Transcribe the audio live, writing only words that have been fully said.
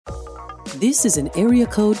This is an Area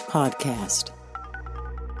Code Podcast.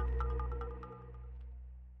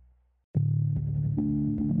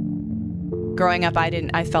 Growing up,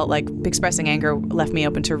 I felt like expressing anger left me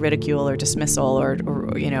open to ridicule or dismissal or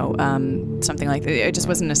something like that. It just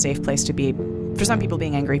wasn't a safe place to be. For some people,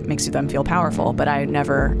 being angry makes them feel powerful, but I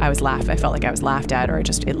felt like I was laughed at, or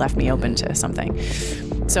it left me open to something.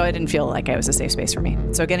 So I didn't feel like it was a safe space for me.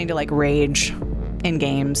 So getting to rage in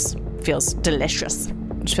games feels delicious,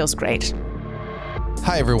 which feels great.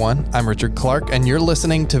 Hi everyone, I'm Richard Clark, and you're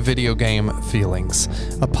listening to Video Game Feelings,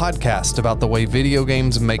 a podcast about the way video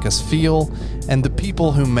games make us feel and the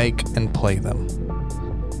people who make and play them.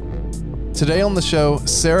 Today on the show,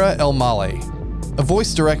 Sarah Elmaleh, a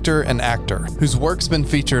voice director and actor whose work's been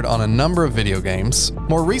featured on a number of video games.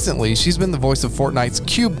 More recently, she's been the voice of Fortnite's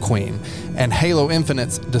Cube Queen and Halo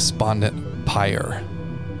Infinite's Despondent Pyre.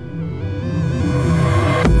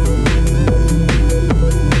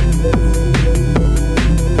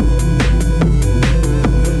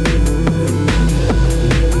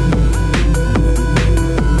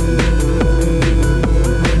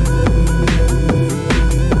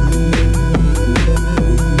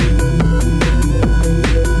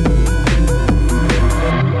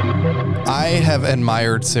 Have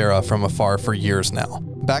admired Sarah from afar for years now.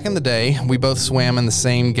 Back in the day, we both swam in the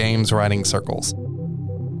same games writing circles.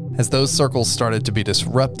 As those circles started to be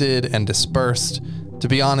disrupted and dispersed, to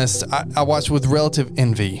be honest, I watched with relative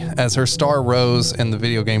envy as her star rose in the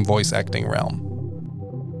video game voice acting realm.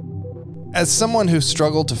 As someone who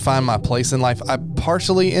struggled to find my place in life, I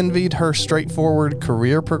partially envied her straightforward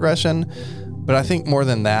career progression, but I think more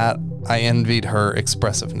than that, I envied her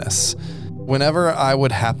expressiveness. Whenever I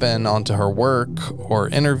would happen onto her work or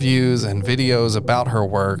interviews and videos about her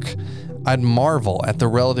work, I'd marvel at the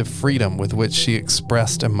relative freedom with which she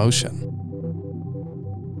expressed emotion.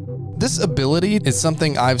 This ability is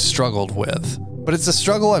something I've struggled with, but it's a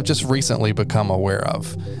struggle I've just recently become aware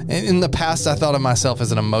of. In the past, I thought of myself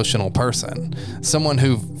as an emotional person, someone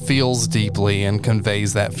who feels deeply and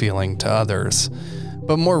conveys that feeling to others.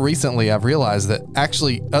 But more recently, I've realized that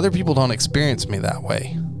actually other people don't experience me that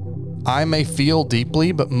way. I may feel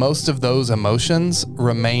deeply, but most of those emotions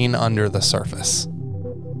remain under the surface.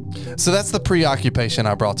 So that's the preoccupation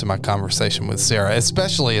I brought to my conversation with Sarah,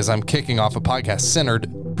 especially as I'm kicking off a podcast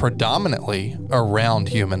centered predominantly around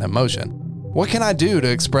human emotion. What can I do to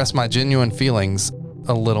express my genuine feelings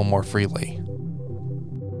a little more freely?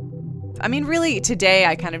 I mean, really, today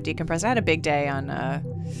I kind of decompressed. I had a big day on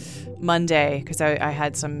Monday because I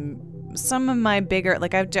had some of my bigger,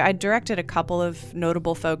 I directed a couple of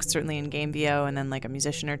notable folks, certainly in game VO, and then a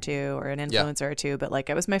musician or two or an influencer or two. But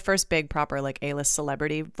it was my first big proper A-list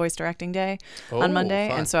celebrity voice directing day on Monday.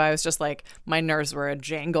 Fun. And so I was just my nerves were a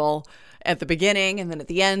jangle at the beginning and then at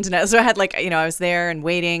the end. And so I had I was there and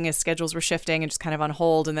waiting as schedules were shifting and just kind of on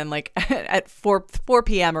hold. And then at 4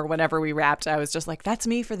 p.m. or whenever we wrapped, I was just that's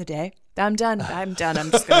me for the day. I'm done. I'm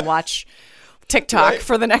just going to watch TikTok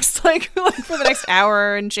for the next for the next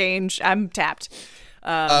hour and change. I'm tapped.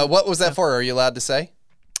 What was that for? Are you allowed to say?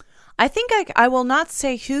 I think I will not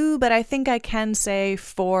say who, but I think I can say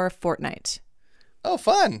for Fortnite. Oh,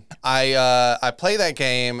 fun! I play that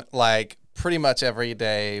game pretty much every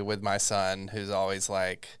day with my son, who's always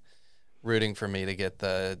rooting for me to get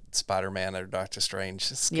the Spider-Man or Doctor Strange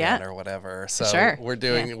skin or whatever. So sure.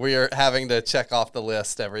 We are having to check off the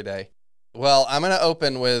list every day. Well, I'm going to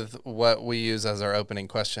open with what we use as our opening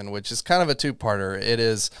question, which is kind of a two-parter. It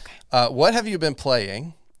is, what have you been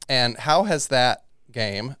playing, and how has that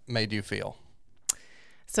game made you feel?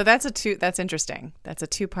 So that's interesting. That's a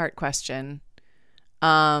two-part question.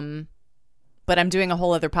 But I'm doing a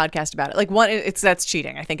whole other podcast about it. That's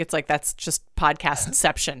cheating. I think it's that's just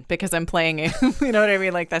podcastception because I'm playing it. You know what I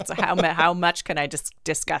mean? That's how much can I just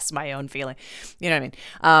discuss my own feeling? You know what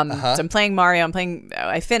I mean? So I'm playing Mario.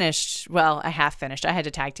 I finished. Well, I half finished. I had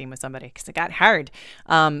to tag team with somebody because it got hard.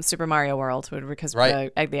 Super Mario World, because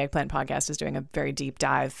the Eggplant podcast is doing a very deep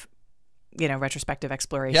dive, retrospective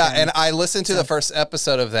exploration. Yeah, and I listened to the first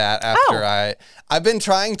episode of that after I've been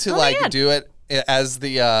trying to do it as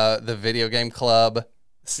the video game club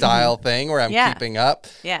style thing where I'm keeping up.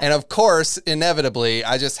 Yeah. And of course, inevitably,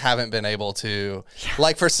 I just haven't been able to,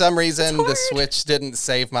 for some reason, the Switch didn't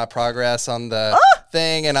save my progress on the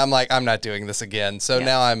thing. And I'm I'm not doing this again. So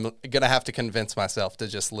now I'm going to have to convince myself to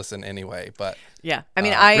just listen anyway. But yeah, I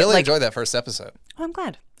mean, I really enjoyed that first episode. Oh, I'm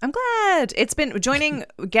glad. I'm glad. It's been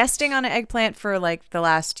guesting on an Eggplant for like the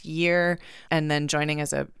last year, and then joining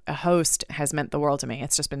as a host has meant the world to me.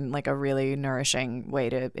 It's just been like a really nourishing way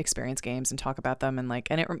to experience games and talk about them. And like,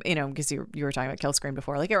 and it, because you were talking about Kill Screen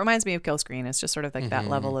before, like it reminds me of Kill Screen. It's just sort of like that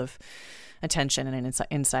level of attention and an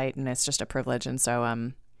insight, and it's just a privilege. And so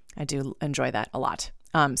I do enjoy that a lot.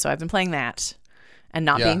 So I've been playing that and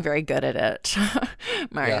not being very good at it.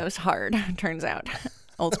 Mario's hard, turns out.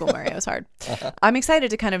 Old school Mario is hard. I'm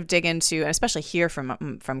excited to kind of dig into, especially hear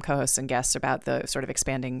from co-hosts and guests about the sort of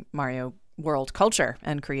expanding Mario world culture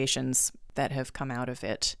and creations that have come out of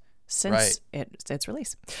it since its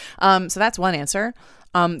release. So that's one answer.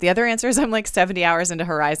 The other answer is I'm like 70 hours into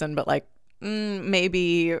Horizon, but like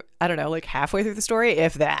maybe, I don't know, like halfway through the story,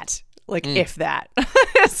 if that. If that.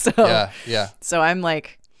 So I'm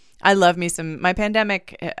like, I love me some, my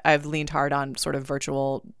pandemic, I've leaned hard on sort of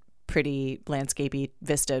virtual pretty landscapey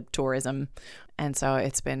vista tourism, and so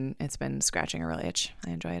it's been scratching a real itch.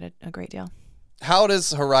 I enjoy it a great deal. How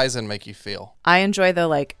does Horizon make you feel? I enjoy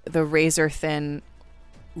the razor thin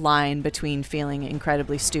line between feeling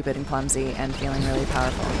incredibly stupid and clumsy and feeling really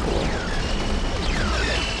powerful and cool.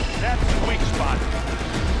 That's the weak spot.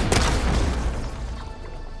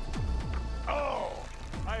 Oh,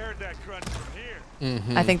 I heard that crunch from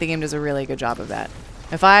here. I think the game does a really good job of that.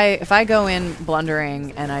 If I go in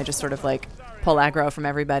blundering and I just sort of like pull aggro from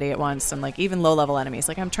everybody at once, and like even low level enemies,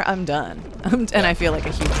 like I'm done, and I feel like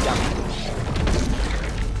a huge dummy.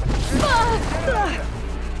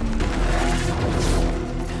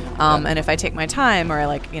 And if I take my time, or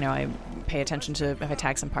I pay attention to, if I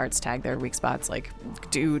tag some parts, tag their weak spots, like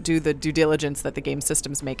do the due diligence that the game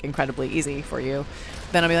systems make incredibly easy for you,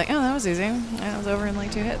 then I'll be like, oh, that was easy. That was over in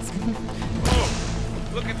like 2 hits.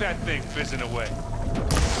 Oh, look at that thing fizzing away.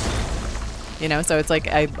 So it's like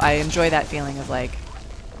I enjoy that feeling of like,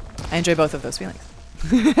 I enjoy both of those feelings.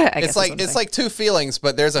 It's like two feelings,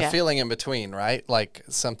 but there's a feeling in between, right? Like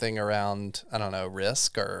something around, I don't know,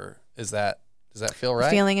 risk, or does that feel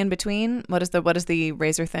right? Feeling in between? What is the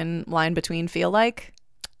razor thin line between feel like?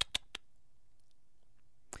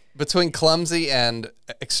 Between clumsy and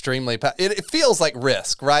extremely, it feels like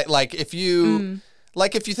risk, right? Like if you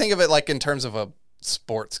think of it like in terms of a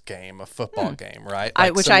sports game, a football game, right?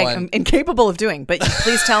 Like which I am incapable of doing, but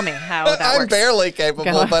please tell me how that works. I'm barely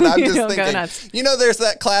capable, but I'm just thinking, there's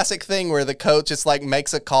that classic thing where the coach just like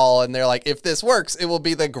makes a call and they're like, if this works, it will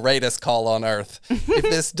be the greatest call on earth. If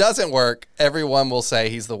this doesn't work, everyone will say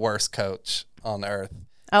he's the worst coach on earth.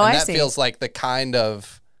 Oh, and I see. That feels like the kind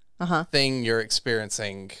of thing you're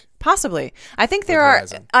experiencing. Possibly. I think there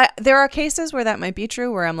are cases where that might be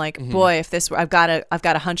true, where I'm like, boy, if this, I've got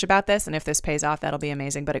a hunch about this, and if this pays off, that'll be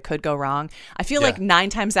amazing, but it could go wrong. I feel like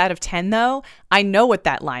 9 times out of 10 though, I know what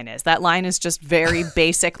that line is. That line is just very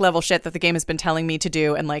basic level shit that the game has been telling me to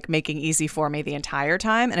do and like making easy for me the entire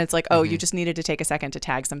time. And it's like, oh, you just needed to take a second to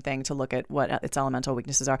tag something to look at what its elemental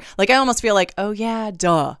weaknesses are. Like I almost feel like, oh yeah,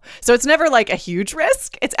 duh. So it's never like a huge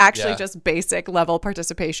risk. It's actually just basic level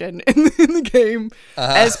participation in the game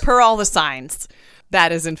as per all the signs.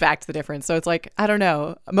 That is in fact the difference. So it's like, I don't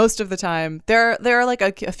know, most of the time there are like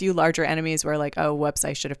a few larger enemies where like, oh whoops,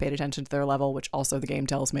 I should have paid attention to their level, which also the game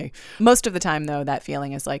tells me. Most of the time though, that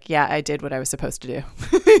feeling is like, yeah, I did what I was supposed to do.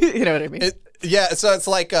 You know what I mean? So it's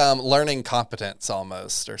like learning competence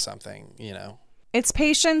almost, or something, It's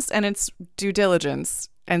patience and it's due diligence.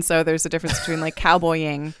 And so there's a difference between like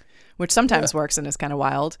cowboying, which sometimes works and is kind of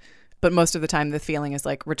wild, but most of the time the feeling is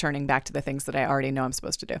like returning back to the things that I already know I'm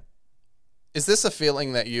supposed to do. Is this a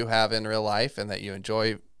feeling that you have in real life and that you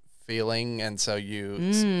enjoy feeling, and so you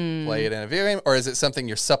play it in a video game, or is it something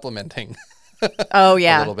you're supplementing? Oh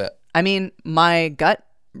yeah, a little bit. I mean, my gut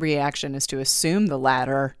reaction is to assume the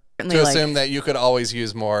latter. To assume that you could always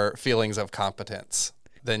use more feelings of competence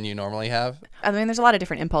than you normally have. I mean, there's a lot of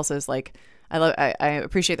different impulses. Like I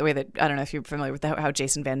appreciate the way that, I don't know if you're familiar with how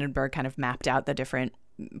Jason Vandenberg kind of mapped out the different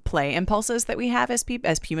play impulses that we have as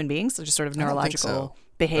human beings. So just sort of neurological,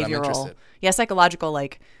 behavioral, psychological,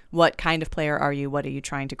 like what kind of player are you? What are you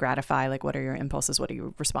trying to gratify? Like what are your impulses? What do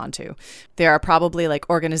you respond to? There are probably like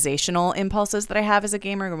organizational impulses that I have as a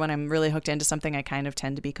gamer. When I'm really hooked into something, I kind of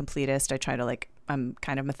tend to be completist. I try to I'm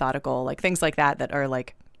kind of methodical, like things like that are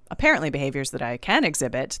like apparently behaviors that I can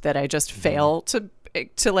exhibit that I just fail to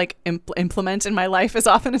like implement in my life as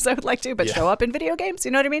often as I would like to, but show up in video games.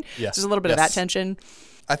 You know what I mean? Yes. There's a little bit of that tension.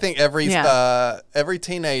 I think every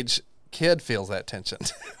teenage kid feels that tension.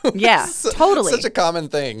 Yeah, totally. Such a common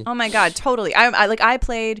thing. Oh my God, totally.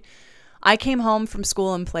 I came home from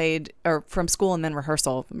school and played, or from school and then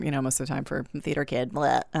rehearsal, most of the time for theater kid.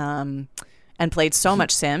 And and played so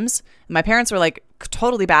much Sims. My parents were like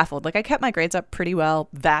totally baffled. Like I kept my grades up pretty well,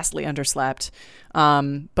 vastly underslept.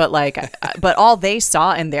 But all they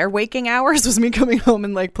saw in their waking hours was me coming home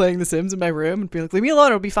and like playing The Sims in my room and being like, leave me alone,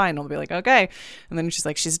 it'll be fine. I'll be like, okay. And then she's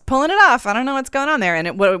like, she's pulling it off. I don't know what's going on there.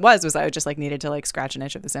 And what it was I just like needed to like scratch an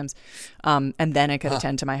itch of The Sims. And then I could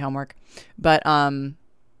attend to my homework. But,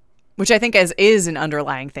 which I think is an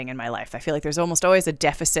underlying thing in my life. I feel like there's almost always a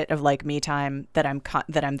deficit of like me time that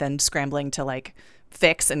I'm then scrambling to like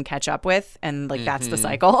fix and catch up with, and like that's the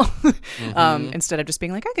cycle. Instead of just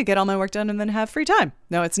being like, I could get all my work done and then have free time.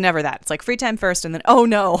 No, it's never that. It's like free time first and then oh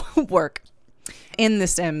no, work. In The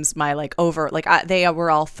Sims, my like they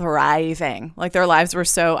were all thriving. Like their lives were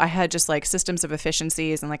so, I had just like systems of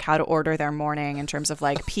efficiencies and like how to order their morning in terms of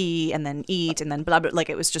like pee and then eat and then blah blah. Like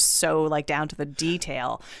it was just so like down to the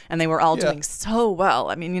detail, and they were all doing so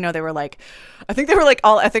well. I mean, you know, they were like, I think they were like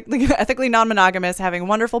all ethically non-monogamous, having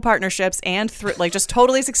wonderful partnerships, and like just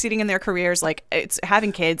totally succeeding in their careers. Like it's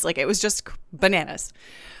having kids. Like it was just bananas.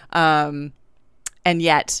 And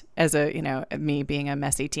yet, as me being a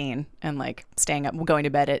messy teen and like staying up, going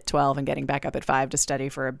to bed at 12 and getting back up at 5 to study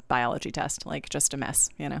for a biology test, like just a mess,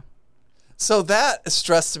 you know? So that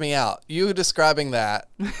stressed me out. You describing that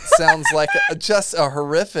sounds like just a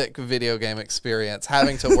horrific video game experience,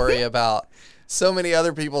 having to worry about so many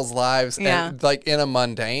other people's lives and like in a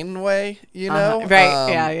mundane way, you know? Right.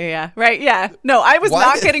 Yeah. Right. Yeah. No, I was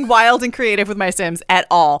not getting wild and creative with my Sims at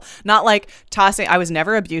all. Not like tossing. I was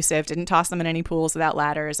never abusive. Didn't toss them in any pools without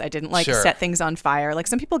ladders. I didn't like set things on fire. Like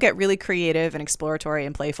some people get really creative and exploratory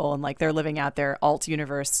and playful and like they're living out their alt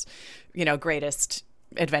universe, greatest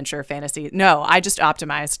adventure fantasy. No, I just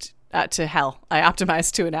optimized to hell. I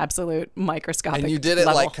optimized to an absolute microscopic And you did it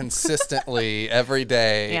level. like consistently every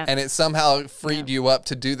day, and it somehow freed you up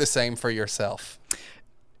to do the same for yourself.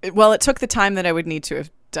 Well, it took the time that I would need to have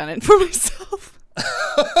done it for myself.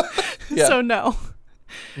 So no.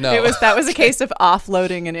 That was a case of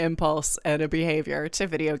offloading an impulse and a behavior to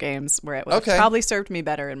video games where it would have probably served me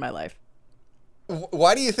better in my life.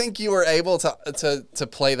 Why do you think you were able to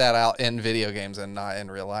play that out in video games and not in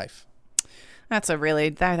real life? That's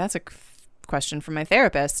a question for my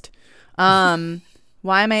therapist. Why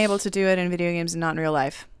am I able to do it in video games and not in real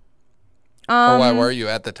life? Or why were you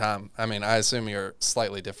at the time? I mean, I assume you're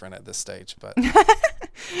slightly different at this stage, but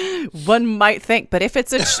one might think. But if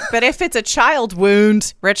it's a child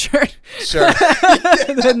wound, Richard, sure,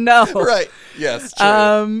 then no, right? Yes,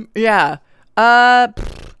 true. Yeah.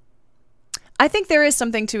 I think there is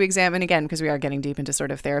something to examine, again, because we are getting deep into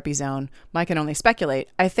sort of therapy zone. I can only speculate.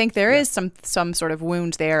 I think there is some sort of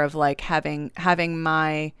wound there of like having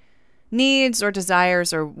my needs or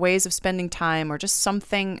desires or ways of spending time or just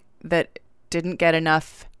something that didn't get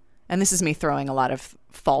enough. And this is me throwing a lot of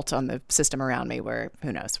fault on the system around me where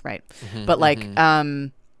who knows, right? But like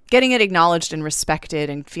getting it acknowledged and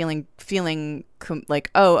respected and feeling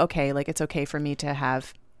like, oh, okay, like it's okay for me to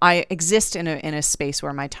have. I exist in a space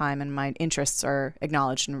where my time and my interests are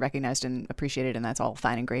acknowledged and recognized and appreciated, and that's all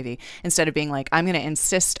fine and gravy. Instead of being like, I'm going to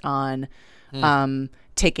insist on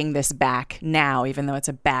taking this back now, even though it's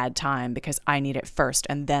a bad time, because I need it first,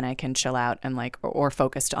 and then I can chill out and like or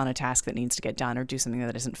focused on a task that needs to get done or do something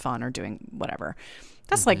that isn't fun or doing whatever.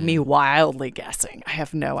 That's like me wildly guessing. I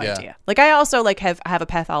have no idea. Like I also like have a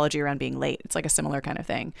pathology around being late. It's like a similar kind of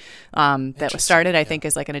thing that was started, I think,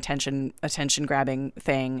 as like an attention grabbing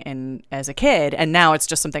thing and as a kid, and now it's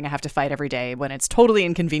just something I have to fight every day when it's totally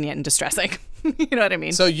inconvenient and distressing. You know what I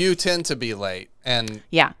mean? So you tend to be late, and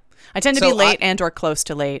I tend to be late and or close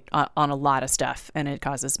to late on a lot of stuff, and it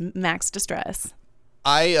causes max distress.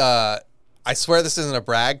 I swear this isn't a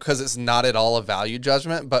brag because it's not at all a value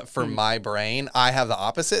judgment, but for my brain, I have the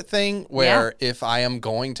opposite thing where if I am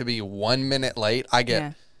going to be 1 minute late, I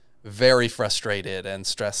get very frustrated and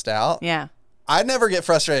stressed out. Yeah. I never get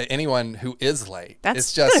frustrated at anyone who is late.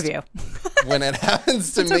 It's just good of you. When it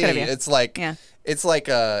happens to me, it's like, and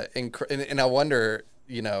I wonder,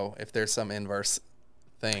 if there's some inverse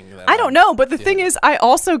thing. I don't know, but the thing is, I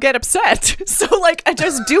also get upset. So, like, I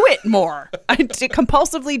just do it more. I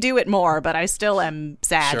compulsively do it more, but I still am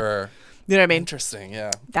sad. Sure. You know what I mean? Interesting,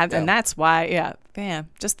 yeah. And that's why,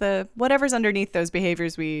 just the whatever's underneath those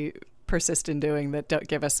behaviors we persist in doing that don't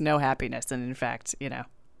give us no happiness. And in fact,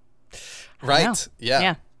 Right.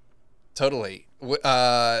 Yeah. Totally. So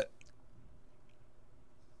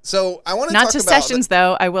I want to talk about... Not to sessions,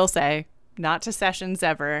 though, I will say. Not to sessions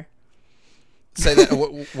ever. Say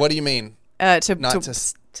that. What do you mean? To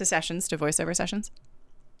sessions, to voiceover sessions.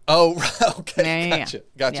 Oh, okay. Yeah.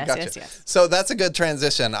 Gotcha. Yes. So that's a good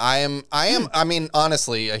transition. I mean,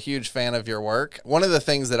 honestly, a huge fan of your work. One of the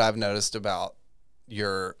things that I've noticed about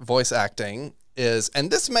your voice acting is, and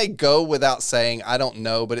this may go without saying, I don't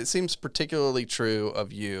know, but it seems particularly true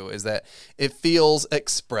of you, is that it feels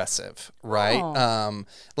expressive, right? Oh.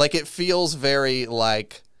 Like it feels very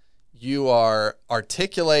like you are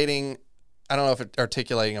articulating, I don't know if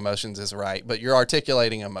articulating emotions is right, but you're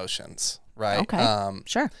articulating emotions, right? Okay.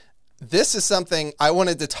 Sure. This is something I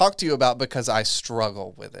wanted to talk to you about because I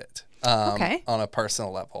struggle with it. Okay. On a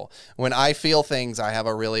personal level. When I feel things, I have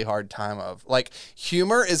a really hard time of. Like,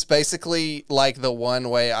 humor is basically like the one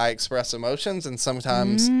way I express emotions, and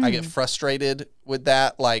sometimes I get frustrated with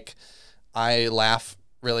that. Like, I laugh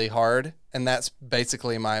really hard, and that's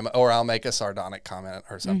basically or I'll make a sardonic comment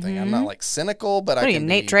or something. I'm not like cynical, but What I are you, can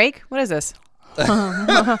Nate be... Drake? What is this?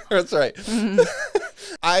 That's right.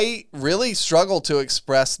 I really struggle to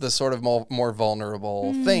express the sort of more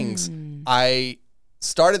vulnerable things. I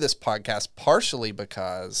started this podcast partially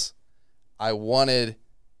because I wanted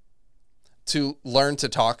to learn to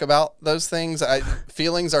talk about those things.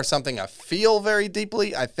 Feelings are something I feel very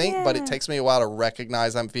deeply, I think, but it takes me a while to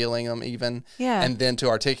recognize I'm feeling them even. Yeah. And then to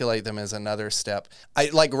articulate them is another step.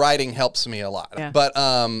 Like writing helps me a lot. Yeah. But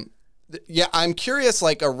yeah, I'm curious,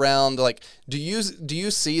 like around, like, do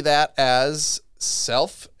you see that as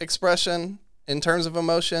self-expression in terms of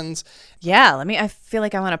emotions? Yeah. I feel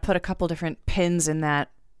like I want to put a couple different pins in that.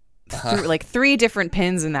 Like 3 different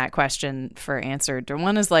pins in that question for answered.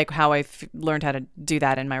 One is like how I learned how to do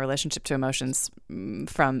that in my relationship to emotions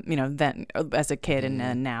from, then as a kid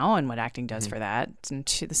and now, and what acting does for that. And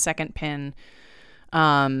the second pin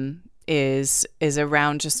is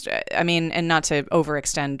around just, and not to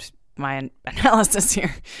overextend my analysis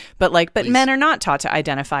here, but men are not taught to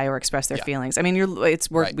identify or express their feelings. It's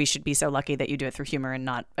work. Right. We should be so lucky that you do it through humor and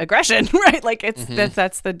not aggression, right? Like it's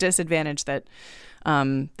that's the disadvantage that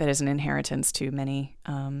is an inheritance to many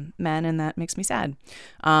men, and that makes me sad.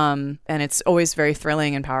 And it's always very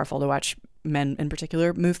thrilling and powerful to watch men in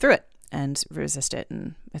particular move through it and resist it,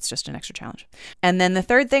 and it's just an extra challenge. And then the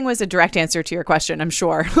third thing was a direct answer to your question, I'm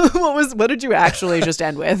sure. What did you actually just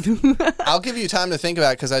end with? I'll give you time to think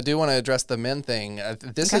about it because I do want to address the men thing.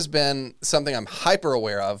 This has been something I'm hyper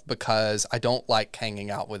aware of because I don't like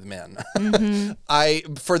hanging out with men.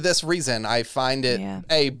 For this reason, I find it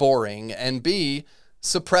A, boring, and B,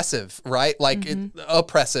 suppressive, right? Like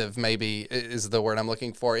oppressive maybe is the word I'm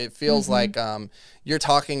looking for. It feels like you're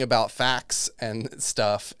talking about facts and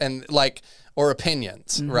stuff and like, or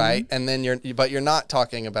opinions, right? And then you're not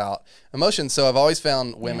talking about emotions. So I've always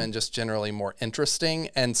found women just generally more interesting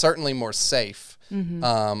and certainly more safe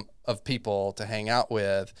of people to hang out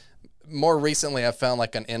with. More recently, I've found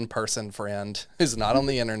like an in-person friend who's not on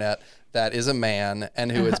the internet that is a man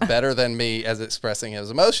and who is better than me as expressing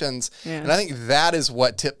his emotions. Yeah. And I think that is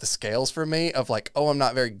what tipped the scales for me of like, oh, I'm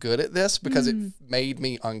not very good at this because it made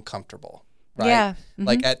me uncomfortable, right? Yeah.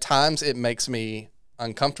 Like at times it makes me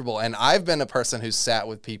uncomfortable. And I've been a person who's sat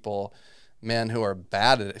with people, men who are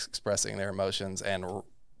bad at expressing their emotions, and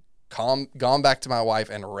gone back to my wife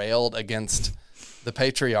and railed against the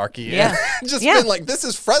patriarchy. Yeah. Just been like, this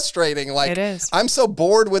is frustrating. Like, it is. I'm so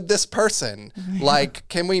bored with this person. Like,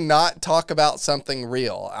 can we not talk about something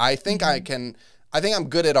real? I think I think I'm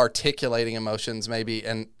good at articulating emotions maybe,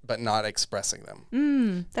 but not expressing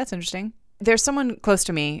them. That's interesting. There's someone close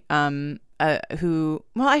to me who,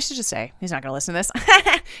 well, I should just say, he's not going to listen to this.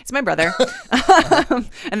 It's my brother.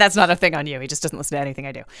 And that's not a thing on you. He just doesn't listen to anything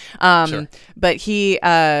I do. Sure. But he,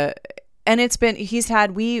 and he's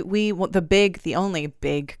had, the only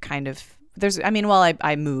big kind of,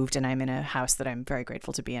 I moved and I'm in a house that I'm very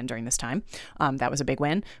grateful to be in during this time. That was a big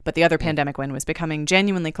win. But the other pandemic win was becoming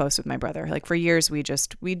genuinely close with my brother. Like for years,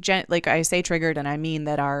 like I say triggered, and I mean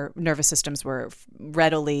that our nervous systems were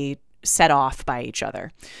readily set off by each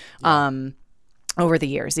other. Over the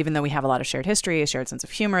years, even though we have a lot of shared history, a shared sense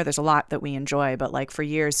of humor, there's a lot that we enjoy, but like for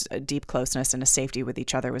years, a deep closeness and a safety with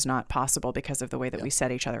each other was not possible because of the way that we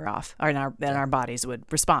set each other off, and our bodies would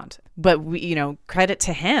respond. But we, credit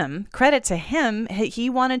to him, he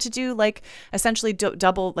wanted to do like essentially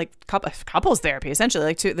double like couples therapy, essentially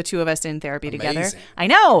like the two of us in therapy together. I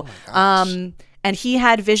know. Oh and he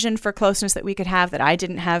had vision for closeness that we could have that I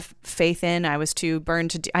didn't have faith in. I was too burned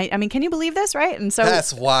to do. I mean, can you believe this? Right. And so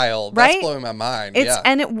that's wild. Right? That's blowing my mind.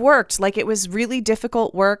 And it worked. Like it was really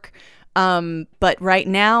difficult work. But right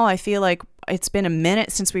now I feel like it's been a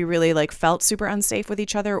minute since we really like felt super unsafe with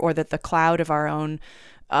each other, or that the cloud of our own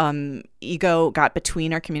ego got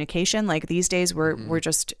between our communication. Like these days we're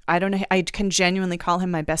just, I don't know. I can genuinely call him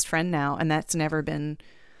my best friend now. And that's never been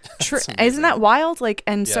true. Isn't that wild? Like,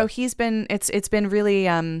 and so he's been, it's been really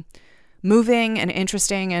moving and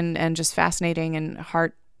interesting and just fascinating and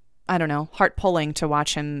I don't know, heart pulling to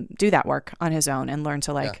watch him do that work on his own and learn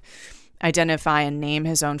to like identify and name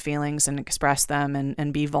his own feelings and express them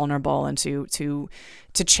and be vulnerable and to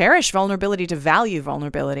cherish vulnerability, to value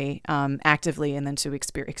vulnerability actively, and then to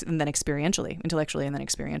experience, and then experientially, intellectually, and then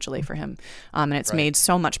experientially for him. And it's made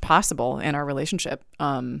so much possible in our relationship.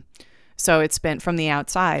 So it's been, from the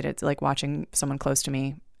outside, it's like watching someone close to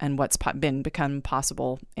me and what's become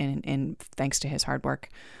possible in thanks to his hard work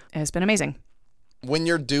has been amazing. When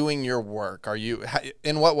you're doing your work,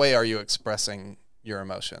 in what way are you expressing your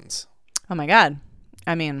emotions? Oh my God.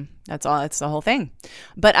 I mean, that's all, it's the whole thing.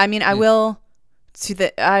 But I mean, I will,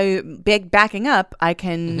 backing up, I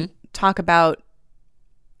can talk about,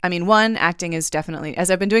 I mean, one, acting is definitely,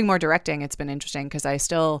 as I've been doing more directing, it's been interesting because I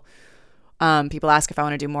still, people ask if I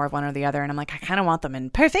want to do more of one or the other. And I'm like, I kind of want them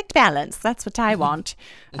in perfect balance. That's what I want.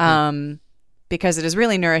 Because it is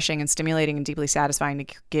really nourishing and stimulating and deeply satisfying to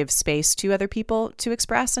give space to other people to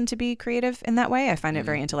express and to be creative in that way. I find it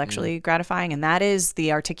very intellectually gratifying. And that is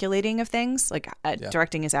the articulating of things. Like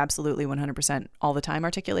directing is absolutely 100% all the time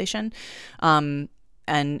articulation. And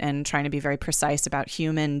trying to be very precise about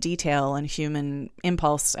human detail and human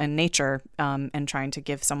impulse and nature, and trying to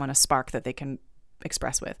give someone a spark that they can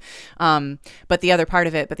express with. But the other part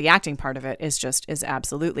of it, the acting part of it is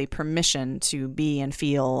absolutely permission to be and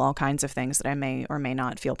feel all kinds of things that I may or may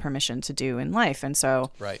not feel permission to do in life. And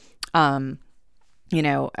so, you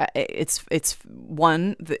know, it's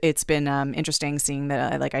been interesting seeing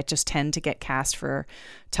that I just tend to get cast for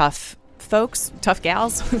tough folks, tough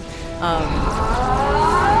gals.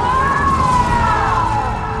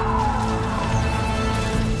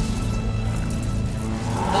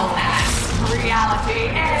 Reality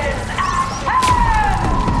is at hand!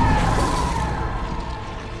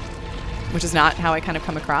 Which is not how I kind of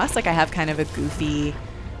come across. Like I have kind of a goofy,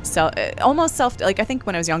 almost like I think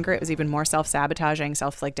when I was younger, it was even more self-sabotaging,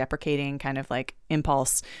 deprecating kind of like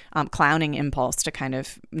impulse, clowning impulse to kind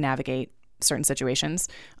of navigate certain situations.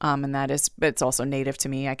 And that is, it's also native to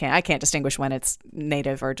me. I can't distinguish when it's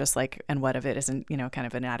native or just like, and what of it isn't, you know, kind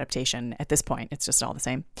of an adaptation at this point. It's just all the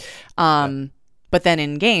same. But then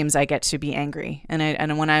in games, I get to be angry.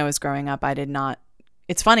 And when I was growing up, I did not.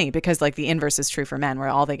 It's funny because like the inverse is true for men, where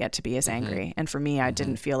all they get to be is angry. And for me, I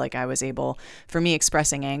didn't feel like I was able. For me,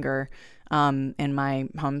 expressing anger in my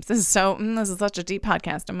home. This is such a deep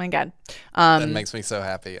podcast. Oh my God. That makes me so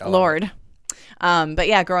happy. Lord. But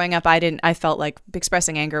yeah, growing up, I felt like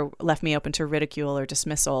expressing anger left me open to ridicule or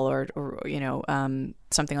dismissal or you know,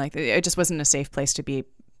 something like that. It just wasn't a safe place to be.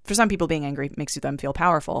 For some people, being angry makes them feel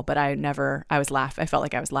powerful, but I felt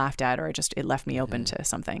like I was laughed at, or it left me open to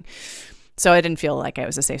something. So I didn't feel like it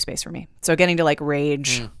was a safe space for me. So getting to like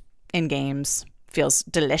rage in games feels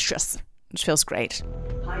delicious. It feels great.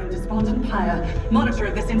 I am Despondent Pyre, monitor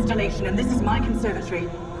of this installation, and this is my conservatory.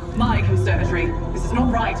 My conservatory. This is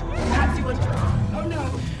not right. Perhaps you would... Oh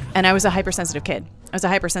no. And I was a hypersensitive kid.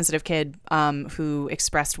 Who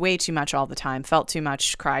expressed way too much all the time, felt too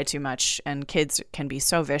much, cried too much, and kids can be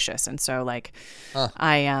so vicious. And so like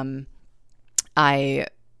I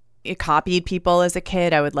copied people as a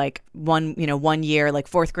kid. I would like one year, like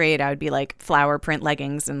fourth grade, I would be like flower print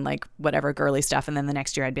leggings and like whatever girly stuff. And then the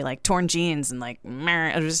next year I'd be like torn jeans and like,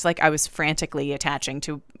 it was just like I was frantically attaching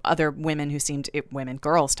to other women who seemed,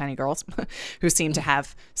 girls, tiny girls, who seemed to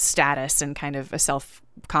have status and kind of a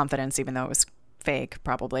self-confidence, even though it was fake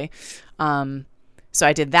probably. So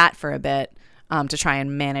I did that for a bit to try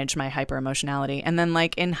and manage my hyper emotionality. And then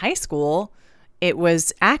like in high school, it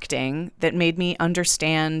was acting that made me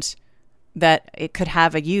understand that it could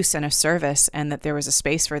have a use and a service, and that there was a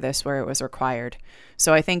space for this where it was required.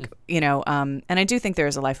 So I think, you know, and I do think there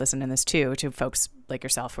is a life lesson in this too, to folks like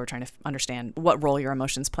yourself who are trying to understand what role your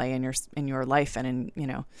emotions play in your life and in, you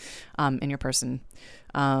know, in your person.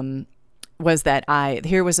 Was that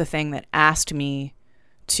here was a thing that asked me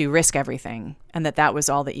to risk everything, and that was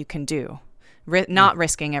all that you can do. Not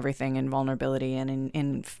risking everything in vulnerability and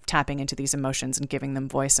in tapping into these emotions and giving them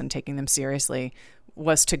voice and taking them seriously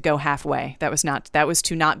was to go halfway. That was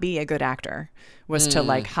to not be a good actor, was to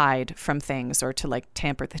like hide from things, or to like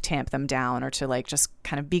tamp them down, or to like just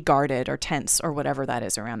kind of be guarded or tense or whatever that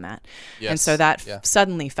is around that. Yes. And so that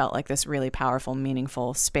suddenly felt like this really powerful,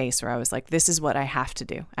 meaningful space where I was like, this is what I have to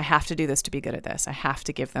do. I have to do this to be good at this. I have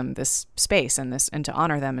to give them this space and to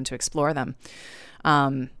honor them and to explore them.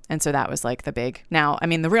 And so that was like the big, now, I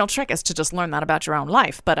mean, the real trick is to just learn that about your own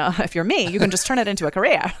life. But if you're me, you can just turn it into a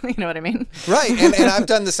career. You know what I mean? Right. And I've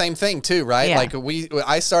done the same thing too, right? Yeah. Like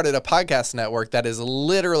I started a podcast network that is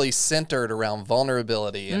literally centered around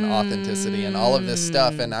vulnerability and authenticity and all of this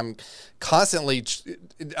stuff. And I'm constantly,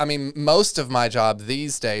 I mean, most of my job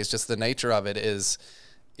these days, just the nature of it is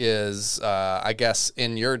is, I guess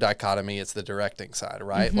in your dichotomy, it's the directing side,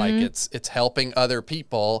 right? Like it's helping other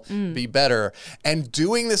people be better. And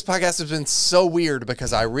doing this podcast has been so weird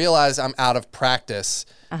because I realize I'm out of practice,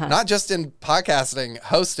 not just in podcasting,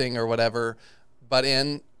 hosting or whatever, but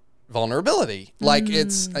in vulnerability. Like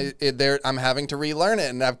I'm having to relearn it,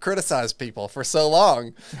 and I've criticized people for so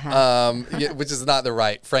long, which is not the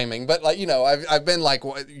right framing. But like, I've been like,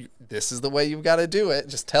 this is the way you've got to do it.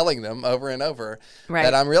 Just telling them over and over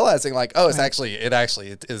that I'm realizing like, it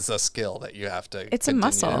actually is a skill that you have to. It's continue. a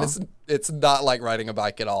muscle. And it's not like riding a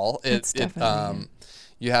bike at all. It's definitely.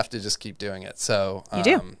 You have to just keep doing it. So you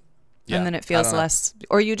do. Yeah, and then it feels less,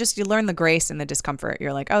 or you learn the grace in the discomfort.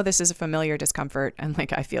 You're like, oh, this is a familiar discomfort. And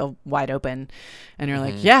like, I feel wide open. And you're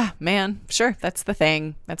like, yeah, man, sure. That's the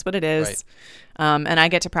thing. That's what it is. Right. And I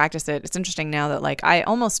get to practice it. It's interesting now that like, I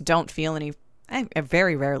almost don't feel I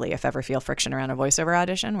very rarely, if ever, feel friction around a voiceover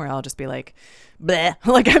audition where I'll just be like, bleh.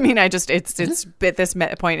 Like, I mean, it's at this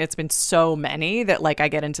point, it's been so many that like I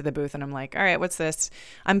get into the booth and I'm like, all right, what's this?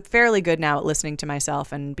 I'm fairly good now at listening to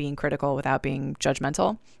myself and being critical without being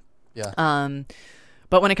judgmental. Yeah.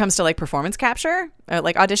 But when it comes to like performance capture,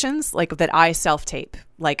 like auditions, like that I self-tape,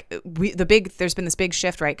 like there's been this big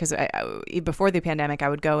shift, right? Because before the pandemic, I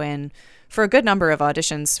would go in for a good number of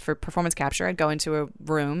auditions for performance capture. I'd go into a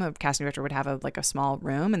room, a casting director would have a small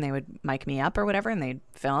room, and they would mic me up or whatever, and they'd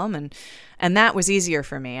film, and that was easier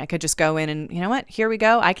for me. I could just go in and, you know what, here we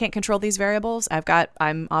go. I can't control these variables.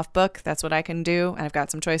 I'm off book. That's what I can do. And I've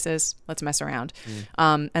got some choices. Let's mess around.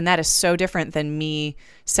 And that is so different than me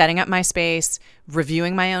setting up my space,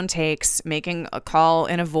 reviewing my own takes, making a call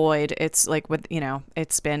in a void. It's like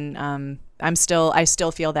it's been, I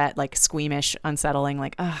still feel that like squeamish, unsettling,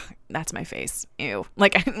 like, that's my face. Ew.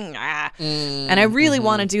 Like, and I really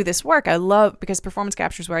want to do this work. I love, because performance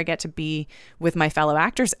capture is where I get to be with my fellow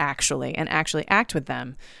actors actually act with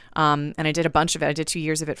them. And I did a bunch of it. I did 2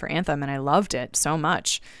 years of it for Anthem and I loved it so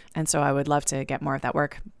much. And so I would love to get more of that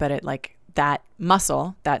work, but it like that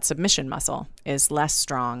muscle, that submission muscle is less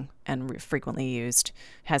strong and frequently used,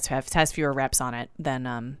 has fewer reps on it than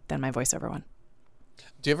my voiceover one.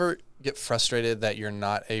 Do you ever get frustrated that you're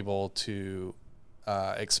not able to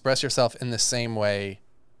express yourself in the same way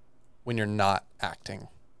when you're not acting?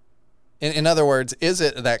 In other words, is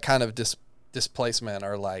it that kind of displacement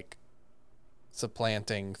or like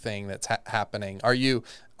supplanting thing that's happening? Are you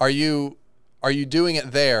doing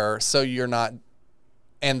it there so you're not,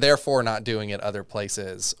 and therefore not doing it other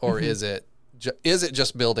places, or is it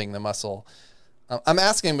just building the muscle? I'm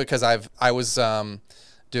asking because I was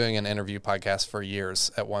doing an interview podcast for years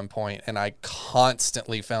at one point, and I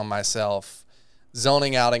constantly found myself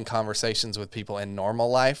zoning out in conversations with people in normal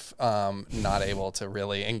life, not able to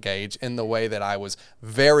really engage in the way that I was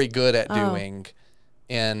very good at doing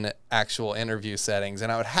in actual interview settings.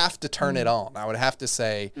 And I would have to turn it on. I would have to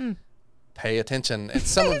say, pay attention. And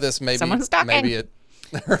some of this maybe it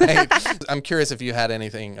right. I'm curious if you had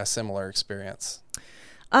a similar experience.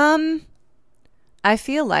 I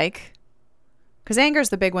feel like, because anger is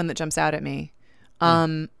the big one that jumps out at me.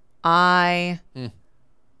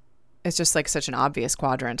 It's just like such an obvious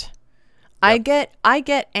quadrant. Yep. I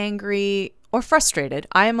get angry or frustrated.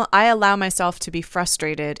 I allow myself to be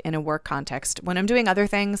frustrated in a work context when I'm doing other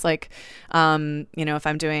things, like, if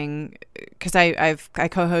I'm doing, because I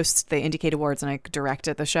co-host the Indicate Awards and I direct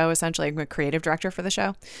at the show. Essentially, I'm a creative director for the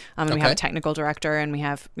show. And we have a technical director, and we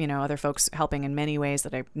have other folks helping in many ways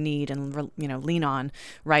that I need and lean on,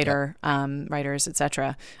 writers,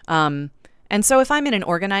 etc. And so if I'm in an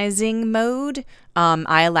organizing mode,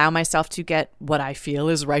 I allow myself to get what I feel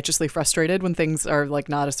is righteously frustrated when things are like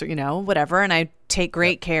not as, whatever. And I take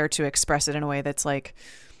great care to express it in a way that's like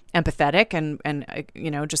empathetic and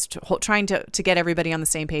just trying to get everybody on the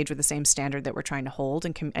same page with the same standard that we're trying to hold.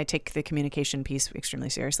 And I take the communication piece extremely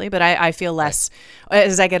seriously, but I feel less,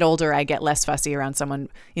 as I get older, I get less fussy around someone,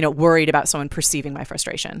 worried about someone perceiving my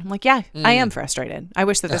frustration. I'm like, I am frustrated. I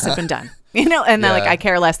wish that this had been done, and then I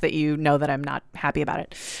care less that that I'm not happy about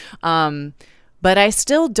it. But I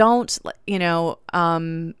still don't,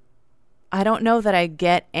 I don't know that I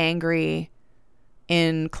get angry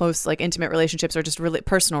in close, like intimate relationships or just really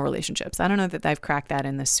personal relationships. I don't know that I've cracked that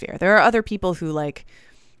in this sphere. There are other people who like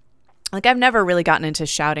I've never really gotten into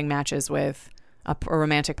shouting matches with a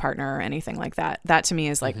romantic partner or anything like that. That to me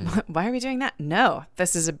is like, why are we doing that? No,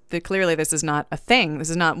 clearly this is not a thing. This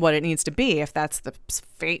is not what it needs to be if that's the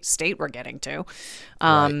state we're getting to.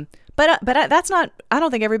 But that's not, I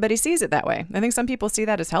don't think everybody sees it that way. I think some people see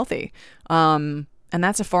that as healthy. And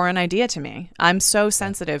that's a foreign idea to me. I'm so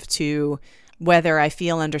sensitive to whether I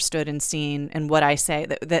feel understood and seen, and what I say,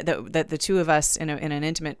 that the two of us in an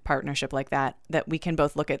intimate partnership like that we can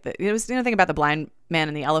both look at it was thing about the blind man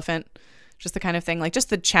and the elephant, just the kind of thing, like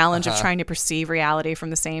just the challenge of trying to perceive reality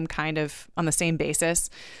from the same kind of, on the same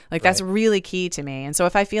basis. Like that's really key to me. And so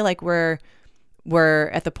if I feel like we're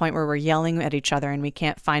at the point where we're yelling at each other and we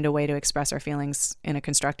can't find a way to express our feelings in a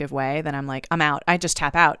constructive way, then I'm like, I'm out. I just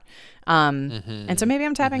tap out. And so maybe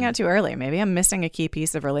I'm tapping out too early. Maybe I'm missing a key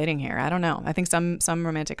piece of relating here. I don't know. I think some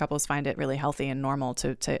romantic couples find it really healthy and normal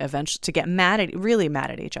to eventually to get really mad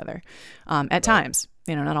at each other at times,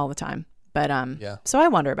 not all the time. But so I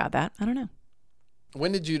wonder about that. I don't know.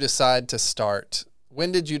 When did you decide to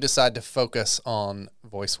focus on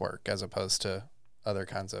voice work as opposed to other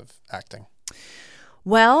kinds of acting?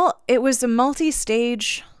 Well, it was a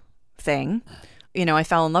multi-stage thing. I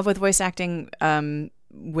fell in love with voice acting I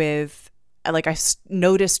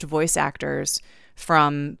noticed voice actors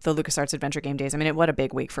from the LucasArts adventure game days. I mean, what a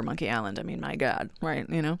big week for Monkey Island. I mean, my God, right?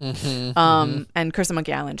 And Curse of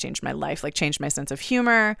Monkey Island changed my life, changed my sense of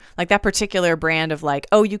humor. Like that particular brand of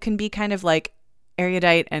you can be kind of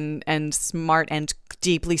erudite and smart and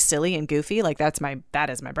deeply silly and goofy. That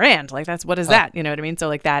is my brand. That's, what is that? You know what I mean?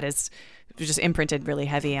 So that is just imprinted really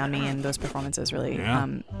heavy on me, and those performances really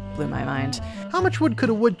blew my mind. How much wood could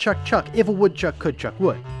a woodchuck chuck if a woodchuck could chuck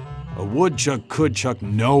wood? A woodchuck could chuck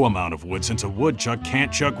no amount of wood, since a woodchuck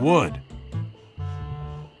can't chuck wood.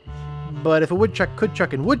 But if a woodchuck could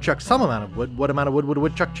chuck and would chuck some amount of wood, what amount of wood would a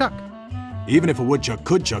woodchuck chuck? Even if a woodchuck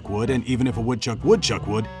could chuck wood, and even if a woodchuck would chuck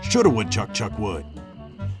wood, should a woodchuck chuck wood?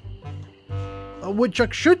 A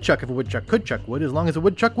woodchuck should chuck if a woodchuck could chuck wood, as long as a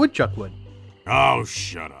woodchuck would chuck wood. Oh,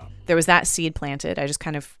 shut up. There was that seed planted. I just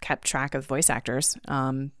kind of kept track of voice actors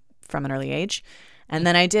from an early age. And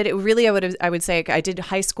then I would say I did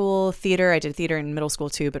high school theater. I did theater in middle school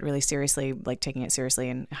too, but really seriously, taking it seriously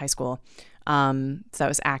in high school. So that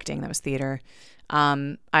was acting, that was theater.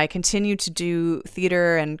 I continued to do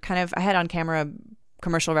theater and I had on camera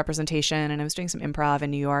commercial representation, and I was doing some improv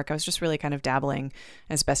in New York. I was just really kind of dabbling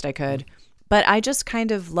as best I could. But I just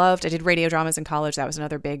kind of loved, I did radio dramas in college. That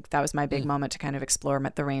was my big moment to kind of explore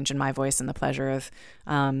the range in my voice and the pleasure of,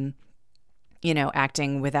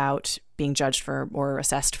 acting without being judged for or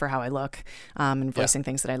assessed for how I look, and voicing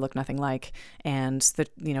things that I look nothing like. And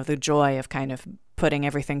the joy of kind of putting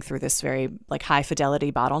everything through this very high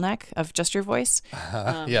fidelity bottleneck of just your voice.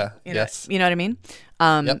 Yes. You know what I mean?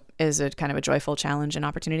 Is a kind of a joyful challenge and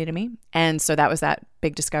opportunity to me. And so that was that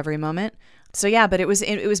big discovery moment. So yeah, but it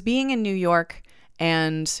was being in New York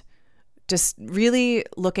and just really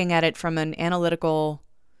looking at it from an analytical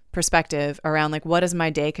perspective around what does my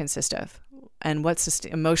day consist of and what's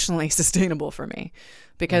emotionally sustainable for me.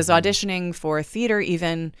 Because auditioning for theater,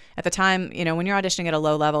 even at the time, when you're auditioning at a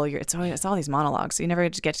low level, it's all these monologues. So you never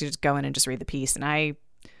get to just go in and just read the piece. And I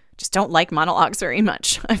just don't like monologues very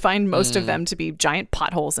much. I find most of them to be giant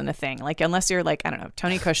potholes in a thing. Unless you're I don't know,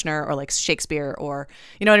 Tony Kushner or Shakespeare, or,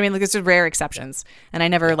 you know what I mean? There's rare exceptions. And I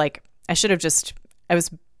never I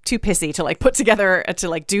was too pissy to put together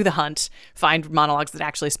to do the hunt, find monologues that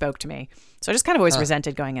actually spoke to me. So I just kind of always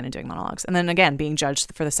resented going in and doing monologues. And then again, being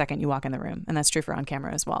judged for the second you walk in the room. And that's true for on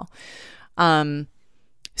camera as well.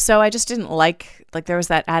 So I just didn't there was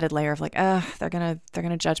that added layer of they're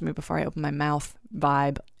gonna judge me before I open my mouth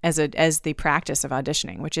vibe as the practice of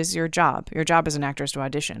auditioning, which is your job. Your job as an actor is to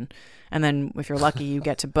audition, and then if you're lucky, you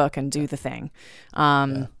get to book and do the thing.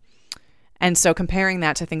 And so comparing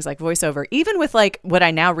that to things like voiceover, even with what I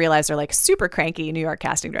now realize are super cranky New York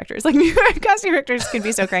casting directors. New York casting directors can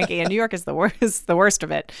be so cranky, and New York is the worst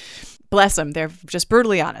of it. Bless them, they're just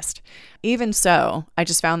brutally honest. Even so, I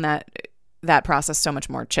just found that process so much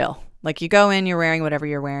more chill. You go in, you're wearing whatever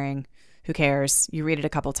you're wearing. Who cares? You read it a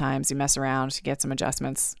couple times, you mess around, you get some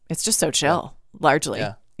adjustments. It's just so chill, largely.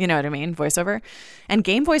 Yeah. You know what I mean? Voiceover. And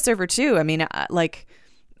game voiceover too. I mean,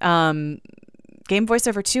 game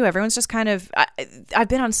voiceover too. Everyone's just kind of, I've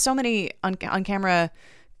been on so many on camera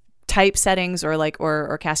type settings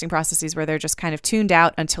or casting processes where they're just kind of tuned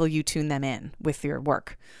out until you tune them in with your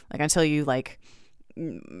work. Until you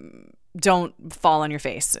don't fall on your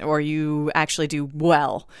face or you actually do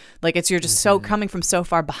well. You're just so coming from so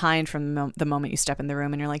far behind from the moment you step in the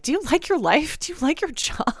room, and you're do you like your life? Do you like your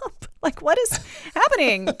job? What is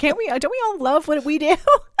happening? Don't we all love what we do?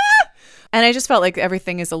 And I just felt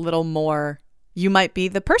everything is a little more, you might be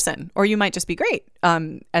the person, or you might just be great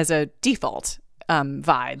as a default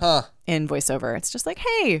vibe in voiceover. It's just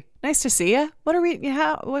hey, nice to see you. What are we?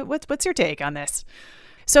 What's your take on this?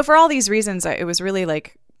 So for all these reasons, it was really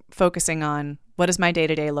focusing on what does my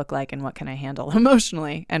day-to-day look like and what can I handle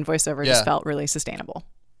emotionally, and voiceover just felt really sustainable.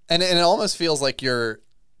 And it almost feels like you're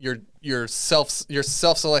you're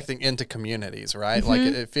self-selecting into communities, right? Like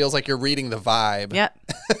it feels like you're reading the vibe. Yep.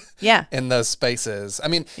 Yeah. In those spaces. I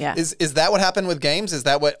mean, Yeah. is that what happened with games? Is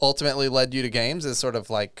that what ultimately led you to games? Is sort of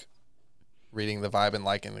like reading the vibe and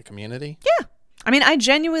liking the community? Yeah. I mean,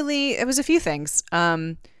 it was a few things.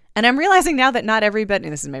 And I'm realizing now that not everybody,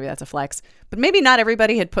 maybe that's a flex, but maybe not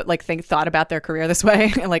everybody had thought about their career this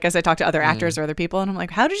way. And like, as I talk to other actors or other people, and I'm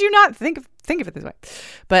like, how did you not think of it this way?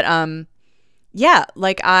 But, yeah,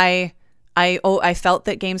 like I felt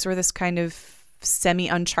that games were this kind of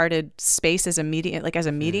semi-uncharted space as a medium,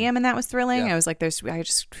 and that was thrilling. Yeah. I was like,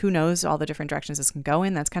 who knows all the different directions this can go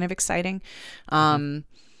in. That's kind of exciting.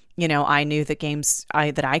 You know, I knew that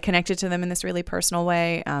that I connected to them in this really personal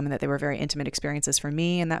way, and that they were very intimate experiences for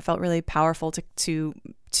me, and that felt really powerful to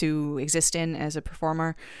exist in as a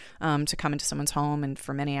performer, to come into someone's home and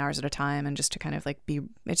for many hours at a time, and just to kind of like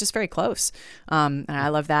it's just very close, and I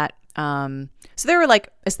love that. So there were like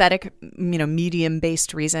aesthetic,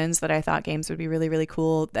 medium-based reasons that I thought games would be really, really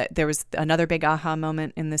cool. That there was another big aha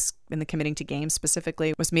moment in the committing to games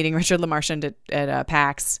specifically was meeting Richard LaMarchand at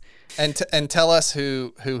PAX. And tell us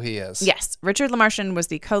who he is. Yes, Richard LaMarchand was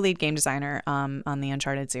the co-lead game designer on the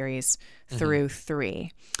Uncharted series through 3,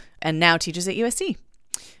 and now teaches at USC.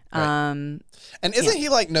 Right. And isn't he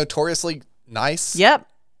like notoriously nice? Yep.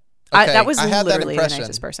 Okay, that was I had literally that the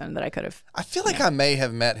nicest person that I could have. I feel like I may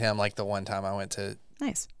have met him like the one time I went to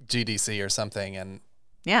Nice. GDC or something, and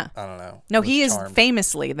yeah, I don't know. No, was he is charmed.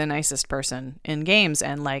 famously the nicest person in games,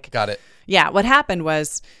 and like, Got it. Yeah, what happened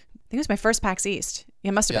was, I think it was my first PAX East. Yeah,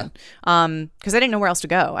 it must have been. Because I didn't know where else to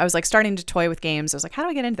go. I was like starting to toy with games. I was like, how do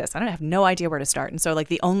I get into this? I have no idea where to start. And so like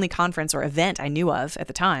the only conference or event I knew of at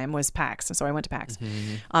the time was PAX. And so I went to PAX.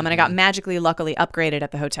 And I got luckily upgraded at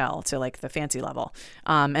the hotel to like the fancy level.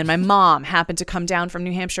 And my mom happened to come down from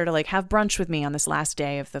New Hampshire to like have brunch with me on this last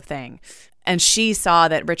day of the thing. And she saw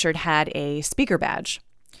that Richard had a speaker badge.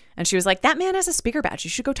 And she was like, that man has a speaker badge. You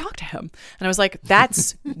should go talk to him. And I was like,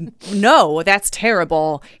 that's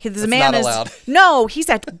terrible. Not allowed. No, he's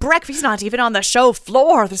at breakfast. He's not even on the show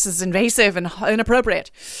floor. This is invasive and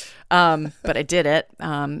inappropriate. But I did it.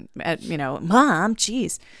 Mom,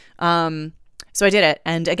 geez. So I did it.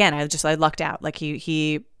 And again, I lucked out. Like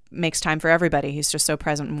he makes time for everybody. He's just so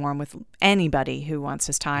present and warm with anybody who wants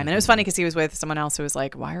his time. And it was funny because he was with someone else who was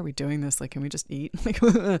like, why are we doing this? Like, can we just eat? Like,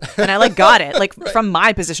 and I like got it. Like from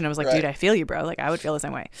my position, I was like, dude, I feel you, bro. Like I would feel the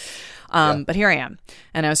same way. But here I am.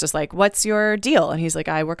 And I was just like, what's your deal? And he's like,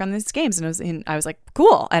 I work on these games. And I was like,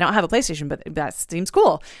 cool. I don't have a PlayStation, but that seems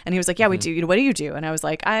cool. And he was like, yeah, we do. What do you do? And I was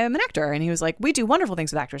like, I am an actor. And he was like, we do wonderful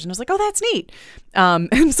things with actors. And I was like, oh, that's neat.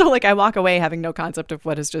 And so like I walk away having no concept of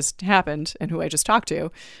what has just happened and who I just talked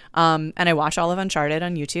to. And I watch all of Uncharted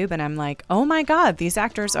on YouTube and I'm like, oh my God, these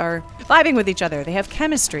actors are vibing with each other. They have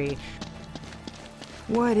chemistry.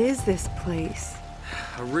 What is this place?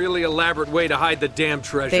 A really elaborate way to hide the damn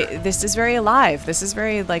treasure. This is very alive. This is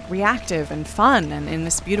very like reactive and fun and in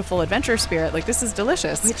this beautiful adventure spirit. Like this is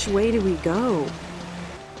delicious. Which way do we go?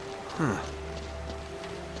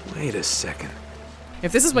 Wait a second.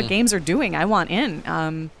 If this is what games are doing, I want in.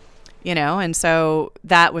 And so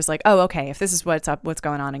that was like, oh, okay. If this is what's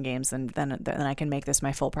going on in games, then I can make this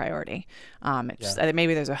my full priority.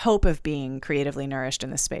 Maybe there's a hope of being creatively nourished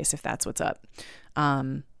in this space if that's what's up.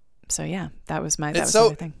 So yeah, that was my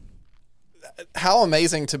thing. How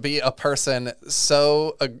amazing to be a person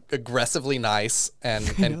so aggressively nice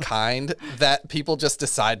and kind that people just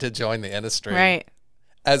decide to join the industry. Right.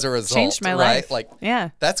 As a result. Changed my right? life. Like,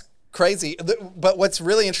 yeah. That's crazy. But what's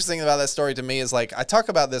really interesting about that story to me is like, I talk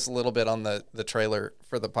about this a little bit on the trailer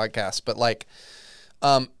for the podcast, but like,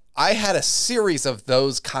 I had a series of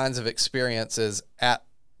those kinds of experiences at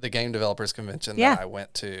the Game Developers Convention that I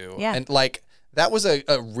went to. Yeah. And like, that was a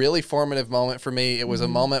really formative moment for me. It was a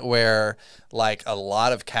moment where like a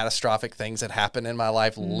lot of catastrophic things had happened in my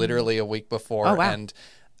life literally a week before. Oh, wow. And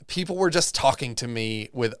people were just talking to me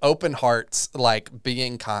with open hearts, like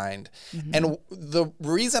being kind. And the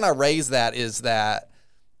reason I raise that is that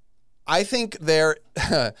I think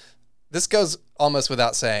this goes almost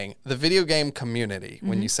without saying, the video game community,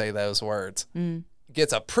 when you say those words,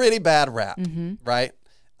 gets a pretty bad rap, right?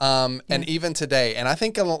 And even today, and I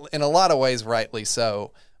think in a lot of ways, rightly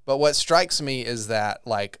so. But what strikes me is that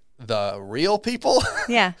like the real people,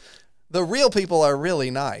 the real people are really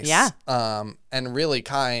nice, and really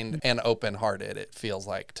kind and open-hearted. It feels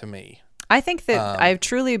like to me. I think that I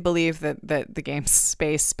truly believe that the game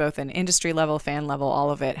space, both in industry level, fan level, all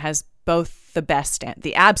of it has both the best, and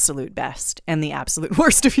the absolute best, and the absolute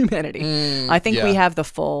worst of humanity. I think we have the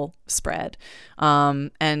full spread,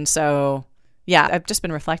 and so. Yeah, I've just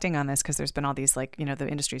been reflecting on this because there's been all these like, the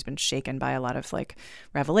industry's been shaken by a lot of like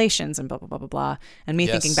revelations and blah, blah, blah, blah, blah. And me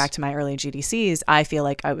thinking back to my early GDCs, I feel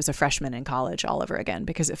like I was a freshman in college all over again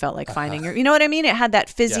because it felt like finding your, you know what I mean? It had that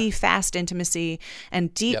fizzy, fast intimacy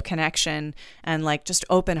and deep connection and like just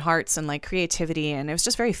open hearts and like creativity. And it was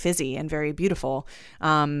just very fizzy and very beautiful.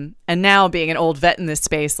 And now being an old vet in this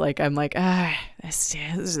space, like I'm like,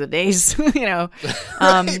 these are the days, But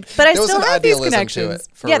I still have these connections.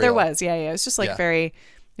 There was. Yeah. It was just like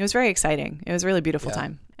it was very exciting. It was a really beautiful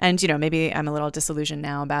time. And, maybe I'm a little disillusioned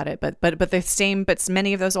now about it, but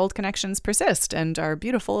many of those old connections persist and are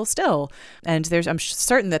beautiful still. And I'm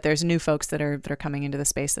certain that there's new folks that are coming into the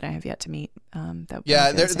space that I have yet to meet.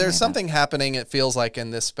 There's something happening. It feels like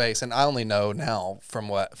in this space, and I only know now from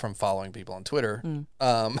following people on Twitter.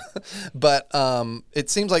 But it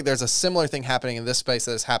seems like there's a similar thing happening in this space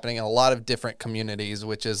that is happening in a lot of different communities,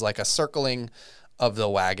 which is like a circling of the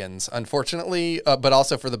wagons, unfortunately, but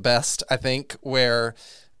also for the best, I think, where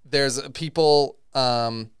there's people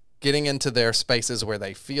getting into their spaces where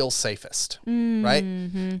they feel safest, right?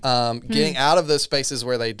 Getting out of those spaces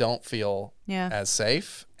where they don't feel as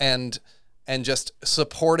safe, and just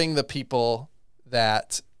supporting the people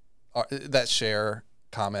that share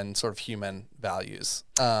common sort of human values.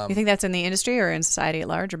 You think that's in the industry or in society at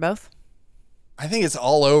large or both? I think it's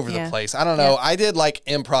all over the place. I don't know. I did like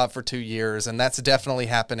improv for 2 years, and that's definitely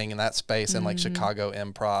happening in that space in like Chicago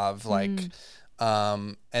improv,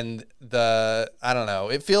 and I don't know.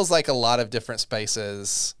 It feels like a lot of different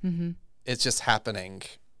spaces. It's just happening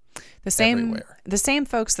everywhere. The same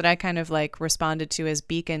folks that I kind of like responded to as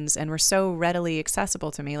beacons and were so readily accessible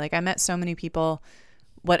to me. Like I met so many people.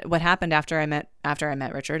 What happened after I met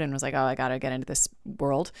Richard and was like, oh, I gotta get into this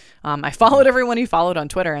world. I followed everyone he followed on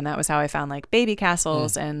Twitter, and that was how I found like Baby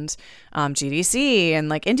Castles and GDC and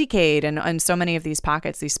like Indiecade and so many of these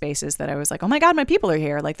pockets, these spaces that I was like, oh my God, my people are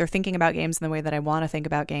here. Like they're thinking about games in the way that I want to think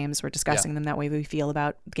about games. We're discussing them that way we feel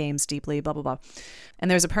about games deeply, blah, blah, blah.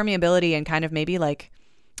 And there's a permeability and kind of maybe like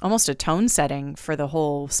almost a tone setting for the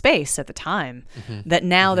whole space at the time that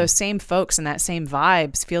now those same folks and that same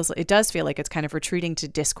vibes it does feel like it's kind of retreating to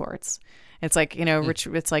discords. It's like,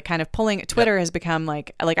 it's like kind of pulling Twitter has become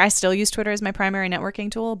like I still use Twitter as my primary networking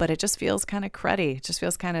tool, but it just feels kind of cruddy. It just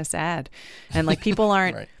feels kind of sad. And like people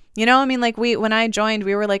aren't, like when I joined,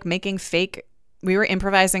 we were like we were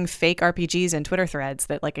improvising fake RPGs in Twitter threads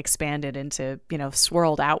that like expanded into,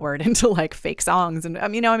 swirled outward into like fake songs. And,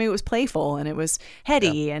 it was playful and it was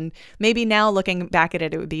heady. And maybe now looking back at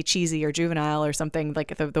it, it would be cheesy or juvenile or something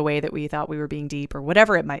like the way that we thought we were being deep or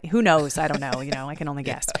whatever it might, who knows? I don't know, I can only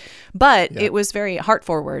guess, but it was very heart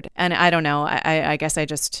forward. And I don't know. I guess I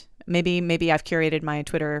just, maybe I've curated my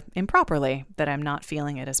Twitter improperly that I'm not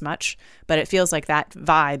feeling it as much, but it feels like that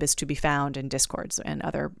vibe is to be found in Discords and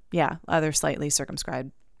other slightly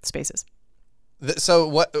circumscribed spaces.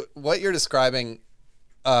 So what you're describing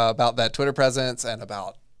about that Twitter presence and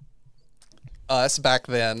about us back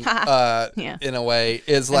then, in a way,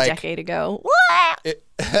 is like a decade ago.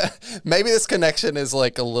 Maybe this connection is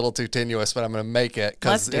like a little too tenuous, but I'm going to make it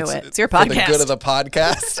because it's your podcast. For the good of the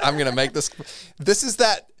podcast, I'm going to make this. This is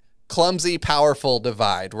that clumsy, powerful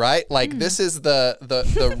divide, right? Like this is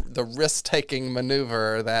the risk-taking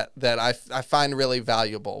maneuver that I find really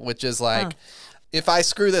valuable, which is like, if I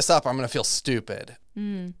screw this up, I'm going to feel stupid.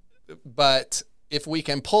 But if we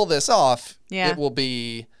can pull this off, it will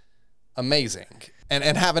be amazing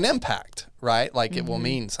and have an impact, right? Like it will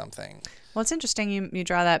mean something. Well, it's interesting you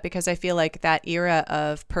draw that because I feel like that era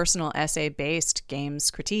of personal essay-based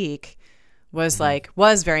games critique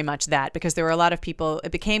was very much that, because there were a lot of people,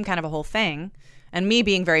 it became kind of a whole thing. And me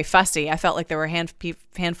being very fussy, I felt like there were a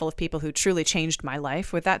handful of people who truly changed my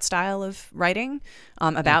life with that style of writing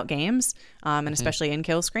about games, and especially in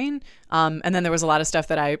Kill Screen. And then there was a lot of stuff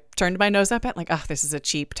that I turned my nose up at, like, oh, this is a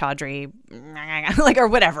cheap, tawdry, like, or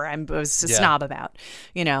whatever I was a snob about,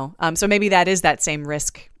 So maybe that is that same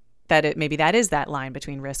risk. Maybe that is that line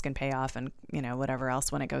between risk and payoff and, whatever else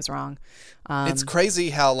when it goes wrong. It's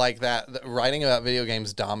crazy how like that writing about video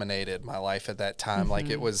games dominated my life at that time. Like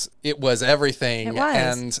it was everything. It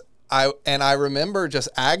was. And I remember just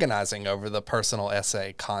agonizing over the personal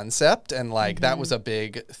essay concept. And like that was a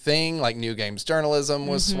big thing. Like new games journalism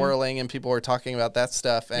was swirling and people were talking about that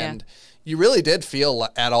stuff. And you really did feel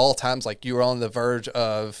at all times like you were on the verge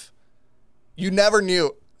of, you never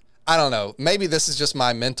knew. I don't know. Maybe this is just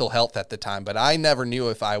my mental health at the time, but I never knew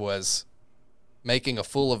if I was making a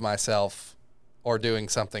fool of myself or doing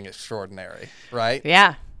something extraordinary, right?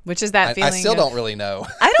 Yeah, which is that feeling. I still don't really know.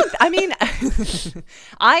 I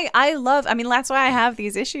love, that's why I have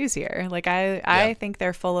these issues here. Like I think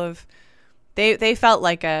they're full of, they felt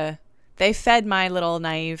like they fed my little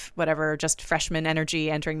naive, whatever, just freshman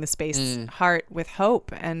energy entering the space heart with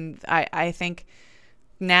hope. And I think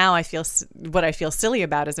now what I feel silly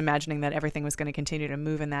about is imagining that everything was going to continue to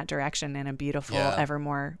move in that direction in a beautiful, ever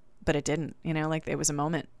more, but it didn't, like it was a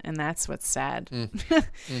moment, and that's what's sad.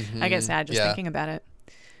 I get sad just thinking about it.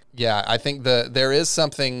 Yeah, I think there is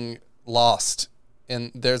something lost,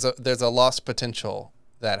 and there's a lost potential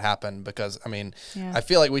that happened because I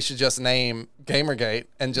feel like we should just name Gamergate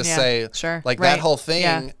and just say that whole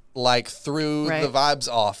thing like threw the vibes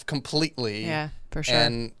off completely. Yeah, for sure.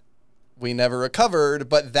 And we never recovered,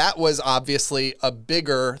 but that was obviously a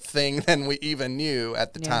bigger thing than we even knew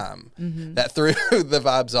at the time. That threw the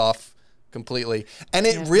vibes off completely. And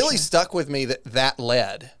it really stuck with me that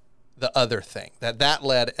led the other thing, that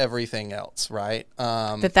led everything else, right?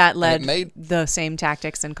 That led the same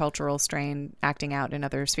tactics and cultural strain acting out in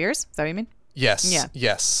other spheres? Is that what you mean? Yes. Yeah.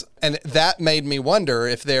 Yes. And that made me wonder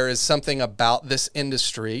if there is something about this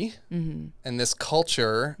industry and this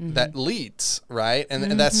culture that leads, right?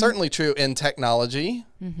 And that's certainly true in technology.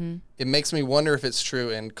 It makes me wonder if it's true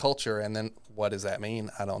in culture. And then what does that mean?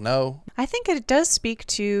 I don't know. I think it does speak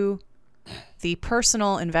to the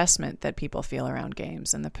personal investment that people feel around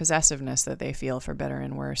games and the possessiveness that they feel, for better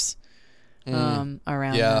and worse, around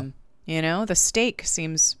them. The stake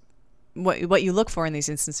seems... What you look for in these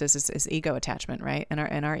instances is ego attachment, right?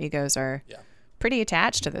 And our egos are pretty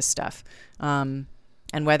attached to this stuff, and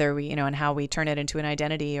whether we, and how we turn it into an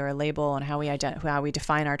identity or a label, and how we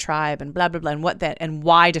define our tribe, and blah blah blah, and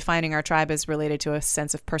why defining our tribe is related to a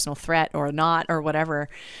sense of personal threat or not, or whatever.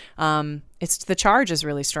 The charge is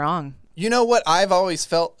really strong. You know what I've always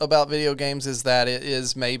felt about video games is that it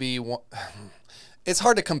is maybe it's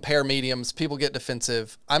hard to compare mediums. People get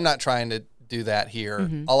defensive. I'm not trying to do that here.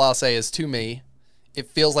 All I'll say is, to me,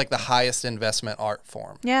 it feels like the highest investment art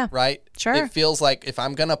form. Yeah. Right? Sure. It feels like if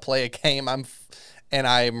I'm going to play a game,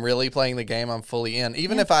 I'm really playing the game, I'm fully in.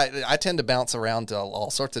 Even if I tend to bounce around to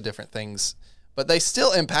all sorts of different things, but they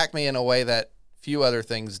still impact me in a way that few other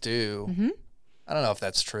things do. I don't know if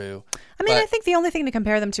that's true. I think the only thing to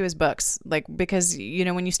compare them to is books. Because,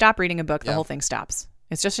 when you stop reading a book, the whole thing stops.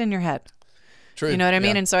 It's just in your head. True. You know what I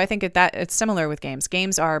mean? And so I think that it's similar with games.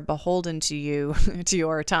 Games are beholden to you, to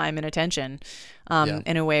your time and attention,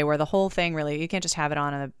 in a way where the whole thing really, you can't just have it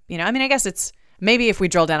on. I guess it's, maybe if we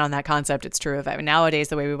drill down on that concept, it's true of it. Nowadays,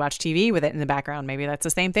 the way we watch TV with it in the background, maybe that's the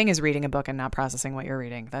same thing as reading a book and not processing what you're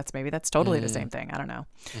reading. That's totally the same thing. I don't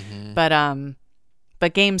know.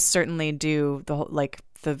 But games certainly do the whole,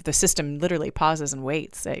 the system literally pauses and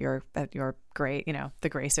waits at your great, the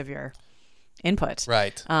grace of your input.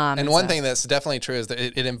 Right. And one thing that's definitely true is that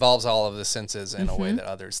it involves all of the senses in a way that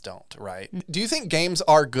others don't, right? Do you think games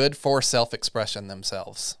are good for self-expression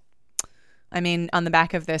themselves? On the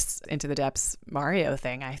back of this Into the Depths Mario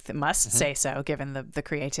thing, I must say so, given the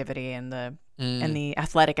creativity and the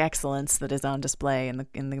athletic excellence that is on display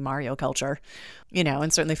in the Mario culture,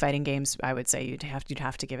 and certainly fighting games, I would say you'd have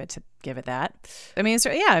to give it that.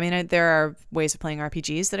 There are ways of playing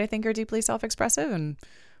RPGs that I think are deeply self-expressive, and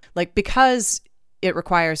because it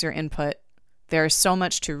requires your input, there's so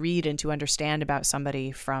much to read and to understand about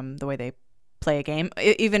somebody from the way they play a game,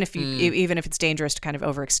 even if it's dangerous to kind of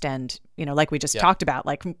overextend, like we just talked about,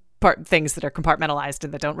 things that are compartmentalized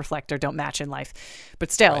and that don't reflect or don't match in life.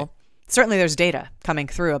 But still, certainly there's data coming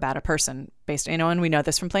through about a person based, and we know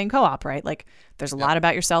this from playing co-op, right? There's a lot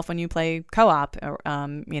about yourself when you play co-op,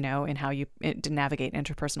 and how you navigate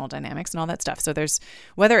interpersonal dynamics and all that stuff. So there's,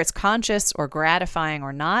 whether it's conscious or gratifying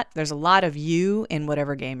or not, there's a lot of you in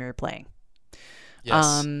whatever game you're playing.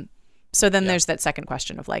 Yes. So then there's that second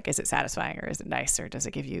question of is it satisfying, or is it nice, or does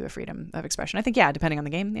it give you a freedom of expression? I think, depending on the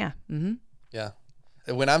game. Yeah. Mm-hmm. Yeah.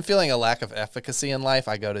 When I'm feeling a lack of efficacy in life,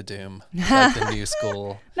 I go to Doom, the new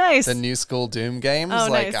school, nice, the new school Doom games. Oh,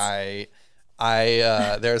 nice.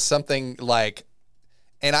 I there's something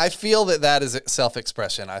and I feel that is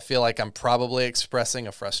self-expression. I feel like I'm probably expressing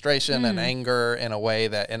a frustration and anger in a way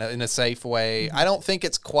that in a safe way. I don't think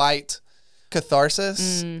it's quite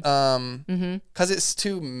catharsis, because it's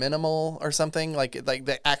too minimal or something. Like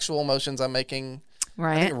the actual emotions I'm making.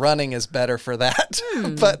 Right. I think running is better for that.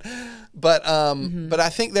 But I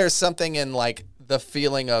think there's something in the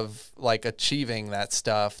feeling of achieving that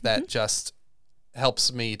stuff that just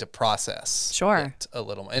helps me to process it a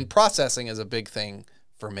little more. And processing is a big thing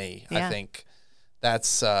for me. I think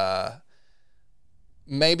that's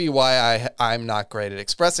maybe why I'm not great at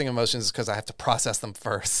expressing emotions, is because I have to process them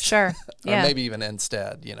first. Sure. Or maybe even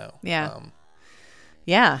instead, Yeah.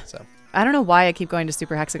 Yeah. So I don't know why I keep going to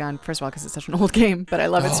Super Hexagon. First of all, because it's such an old game, but I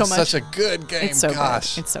love it so much. Such a good game. It's so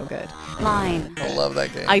Gosh. good. It's so good. Line. I love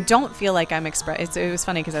that game. I don't feel like I'm it was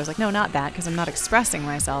funny because I was like, no, not that, because I'm not expressing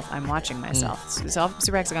myself. I'm watching myself.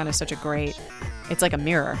 Super Hexagon is such a great. It's like a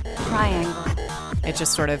mirror. Triangle. It's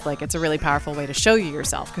just sort of like, it's a really powerful way to show you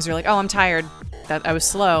yourself, because you're like, oh, I'm tired. That I was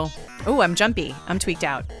slow. Oh, I'm jumpy. I'm tweaked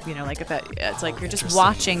out. You know, like that. It's like you're just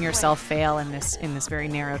watching yourself fail in this very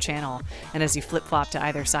narrow channel. And as you flip flop to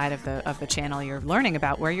either side of the channel, you're learning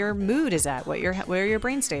about where your mood is at, where your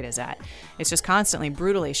brain state is at. It's just constantly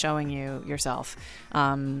brutally showing you yourself.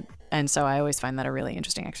 And so I always find that a really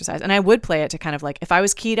interesting exercise. And I would play it to kind of like, if I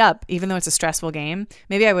was keyed up, even though it's a stressful game,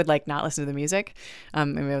 maybe I would like not listen to the music.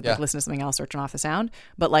 Maybe I would like listen to something else or turn off the sound.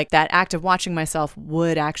 But like that act of watching myself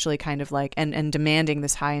would actually kind of like, and demanding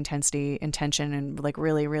this high intensity intention and like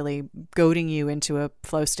really, really goading you into a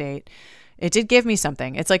flow state. It did give me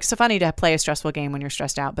something. It's like so funny to play a stressful game when you're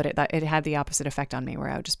stressed out, but it had the opposite effect on me, where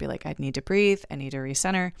I would just be like, I need to breathe. I need to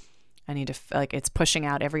recenter. I need to, like, it's pushing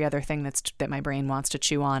out every other thing that my brain wants to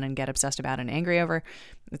chew on and get obsessed about and angry over.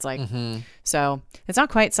 It's like, so it's not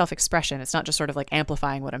quite self-expression. It's not just sort of like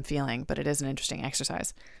amplifying what I'm feeling, but it is an interesting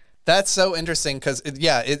exercise. That's so interesting because,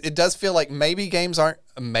 it does feel like maybe games aren't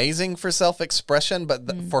amazing for self-expression,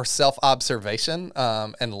 but for self-observation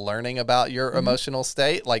and learning about your emotional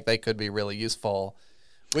state, like they could be really useful.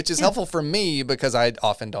 Which is helpful for me because I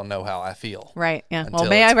often don't know how I feel. Right. Yeah. Well,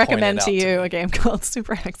 may I recommend to you a game called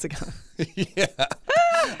Super Hexagon? Yeah.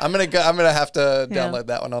 I'm gonna have to download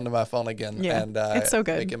that one onto my phone again. Yeah. And it's so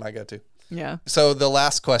good. make it my go-to. Yeah. So the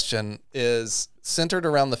last question is centered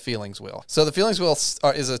around the feelings wheel. So the feelings wheel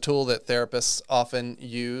is a tool that therapists often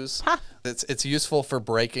use. It's useful for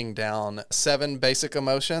breaking down 7 basic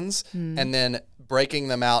emotions and then breaking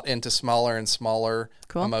them out into smaller and smaller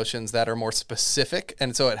emotions that are more specific.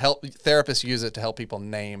 And so therapists use it to help people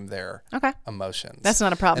name their emotions. That's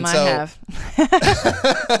not a problem I have.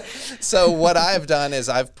 So what I've done is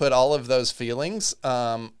I've put all of those feelings,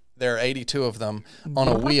 there are 82 of them, on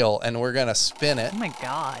a wheel, and we're going to spin it. Oh my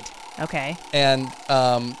God. Okay. And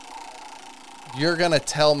you're going to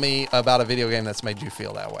tell me about a video game that's made you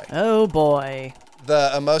feel that way. Oh boy.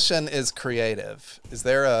 The emotion is creative. Is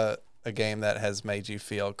there a game that has made you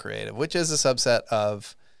feel creative, which is a subset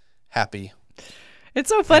of happy? It's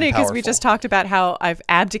so funny because we just talked about how I've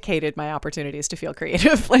abdicated my opportunities to feel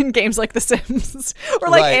creative in games like The Sims or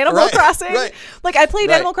like Animal Crossing. Right. Like I played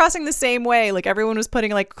Animal Crossing the same way. Like everyone was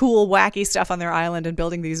putting like cool, wacky stuff on their island and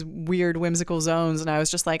building these weird, whimsical zones. And I was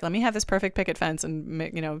just like, let me have this perfect picket fence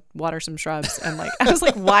and, water some shrubs. And like, I was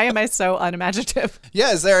like, why am I so unimaginative?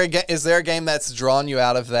 Yeah. Is there a game that's drawn you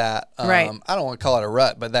out of that? Right. I don't want to call it a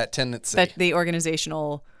rut, but that tendency. That the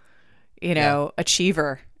organizational,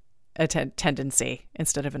 achiever tendency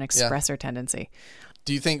instead of an expressor tendency.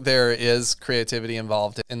 Do you think there is creativity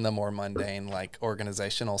involved in the more mundane, like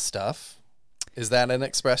organizational stuff? Is that an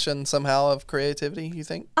expression somehow of creativity, you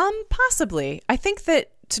think? Possibly. I think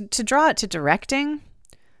that to draw it to directing,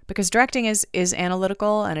 because directing is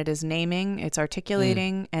analytical and it is naming, it's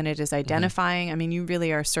articulating, and it is identifying. I mean, you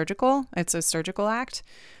really are surgical. It's a surgical act,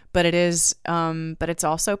 but it is, but it's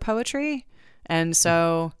also poetry. And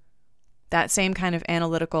so that same kind of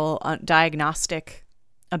analytical diagnostic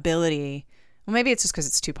ability, well, maybe it's just because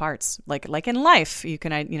it's 2 parts. Like in life, you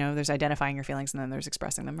can, there's identifying your feelings and then there's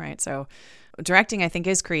expressing them, right? So directing, I think,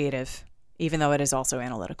 is creative, even though it is also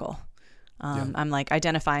analytical. I'm like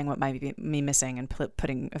identifying what might be me missing and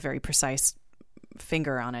putting a very precise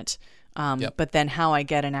finger on it. But then how I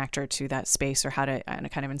get an actor to that space or how to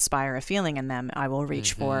kind of inspire a feeling in them, I will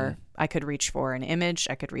reach for. I could reach for an image.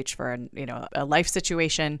 I could reach for a life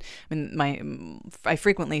situation. I mean, I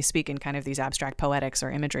frequently speak in kind of these abstract poetics or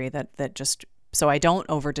imagery that just so I don't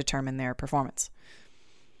over determine their performance.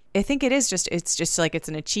 I think it's just like it's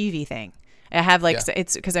an achievey thing. I have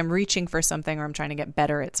it's because I'm reaching for something or I'm trying to get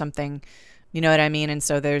better at something. You know what I mean? And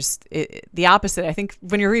so there's the opposite. I think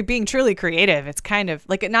when you're being truly creative, it's kind of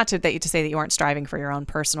like not to say that you aren't striving for your own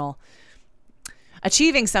personal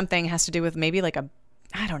achieving something has to do with maybe like an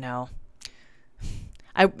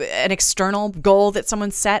external goal that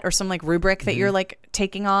someone set or some like rubric that you're like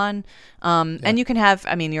taking on. And you can have,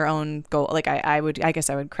 your own goal. Like I guess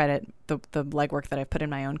I would credit the legwork that I've put in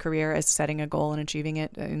my own career as setting a goal and achieving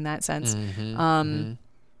it in that sense.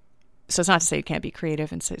 So it's not to say you can't be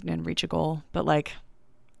creative and reach a goal, but like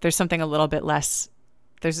there's something a little bit less,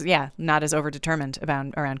 not as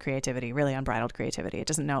overdetermined around creativity, really unbridled creativity. It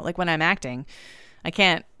doesn't know, like when I'm acting, I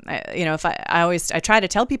can't, I try to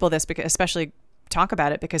tell people this because especially talk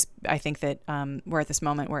about it, because I think that we're at this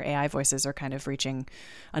moment where AI voices are kind of reaching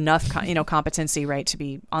enough, competency, right, to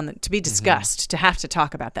be discussed, to have to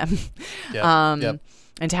talk about them,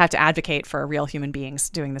 and to have to advocate for real human beings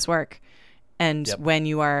doing this work. And when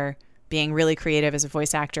you are being really creative as a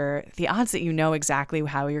voice actor, the odds that you know exactly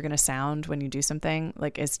how you're going to sound when you do something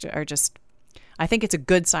are just. I think it's a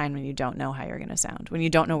good sign when you don't know how you're going to sound, when you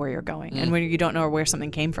don't know where you're going, and when you don't know where something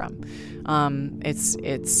came from.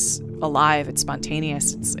 It's alive, it's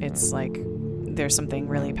spontaneous, it's like there's something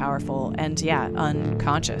really powerful and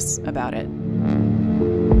unconscious about it.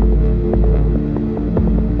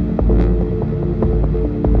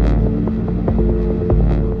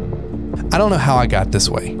 I don't know how I got this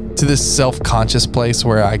way, to this self-conscious place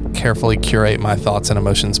where I carefully curate my thoughts and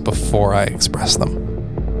emotions before I express them.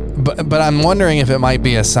 But I'm wondering if it might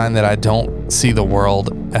be a sign that I don't see the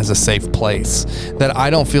world as a safe place, that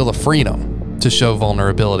I don't feel the freedom to show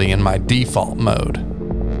vulnerability in my default mode.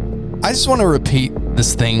 I just want to repeat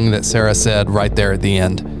this thing that Sarah said right there at the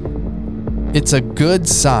end. It's a good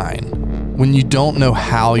sign when you don't know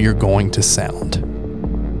how you're going to sound.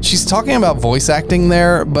 She's talking about voice acting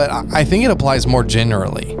there, but I think it applies more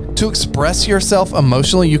generally. To express yourself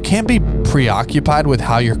emotionally, you can't be preoccupied with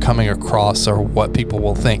how you're coming across or what people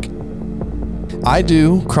will think. I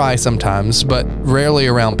do cry sometimes, but rarely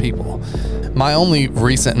around people. My only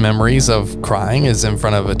recent memories of crying is in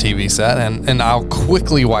front of a TV set, and I'll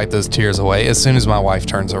quickly wipe those tears away as soon as my wife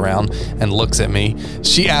turns around and looks at me.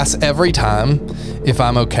 She asks every time if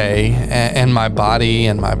I'm okay, and my body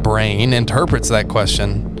and my brain interprets that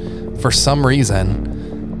question, for some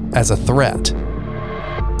reason, as a threat.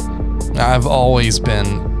 I've always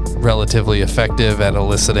been relatively effective at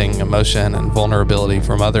eliciting emotion and vulnerability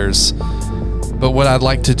from others. But what I'd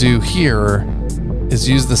like to do here is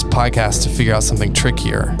use this podcast to figure out something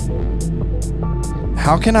trickier.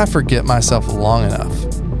 How can I forget myself long enough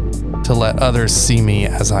to let others see me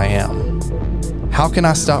as I am? How can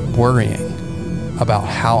I stop worrying about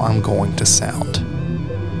how I'm going to sound?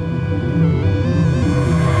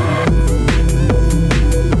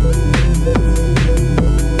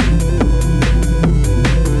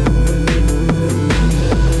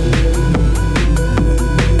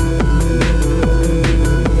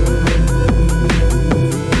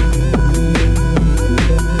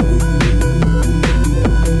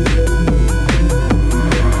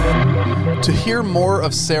 To hear more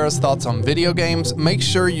of Sarah's thoughts on video games, make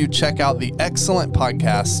sure you check out the excellent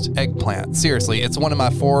podcast Eggplant. Seriously, it's one of my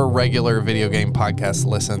 4 regular video game podcast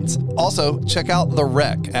listens. Also, check out The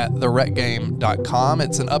Wreck at therecgame.com.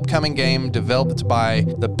 It's an upcoming game developed by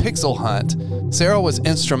The Pixel Hunt. Sarah was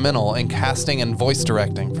instrumental in casting and voice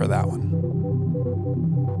directing for that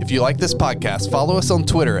one. If you like this podcast, follow us on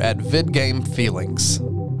Twitter at VidGameFeelings.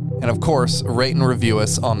 And of course, rate and review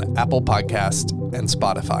us on Apple Podcast and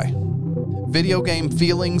Spotify. Video Game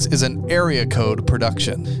Feelings is an Area Code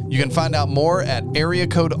production. You can find out more at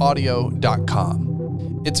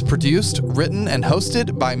areacodeaudio.com. It's produced, written, and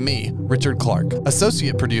hosted by me, Richard Clark.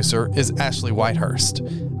 Associate producer is Ashley Whitehurst.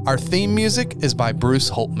 Our theme music is by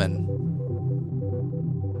Bruce Holtman.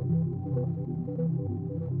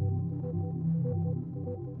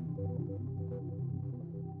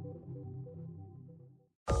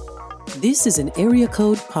 This is an Area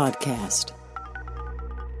Code podcast.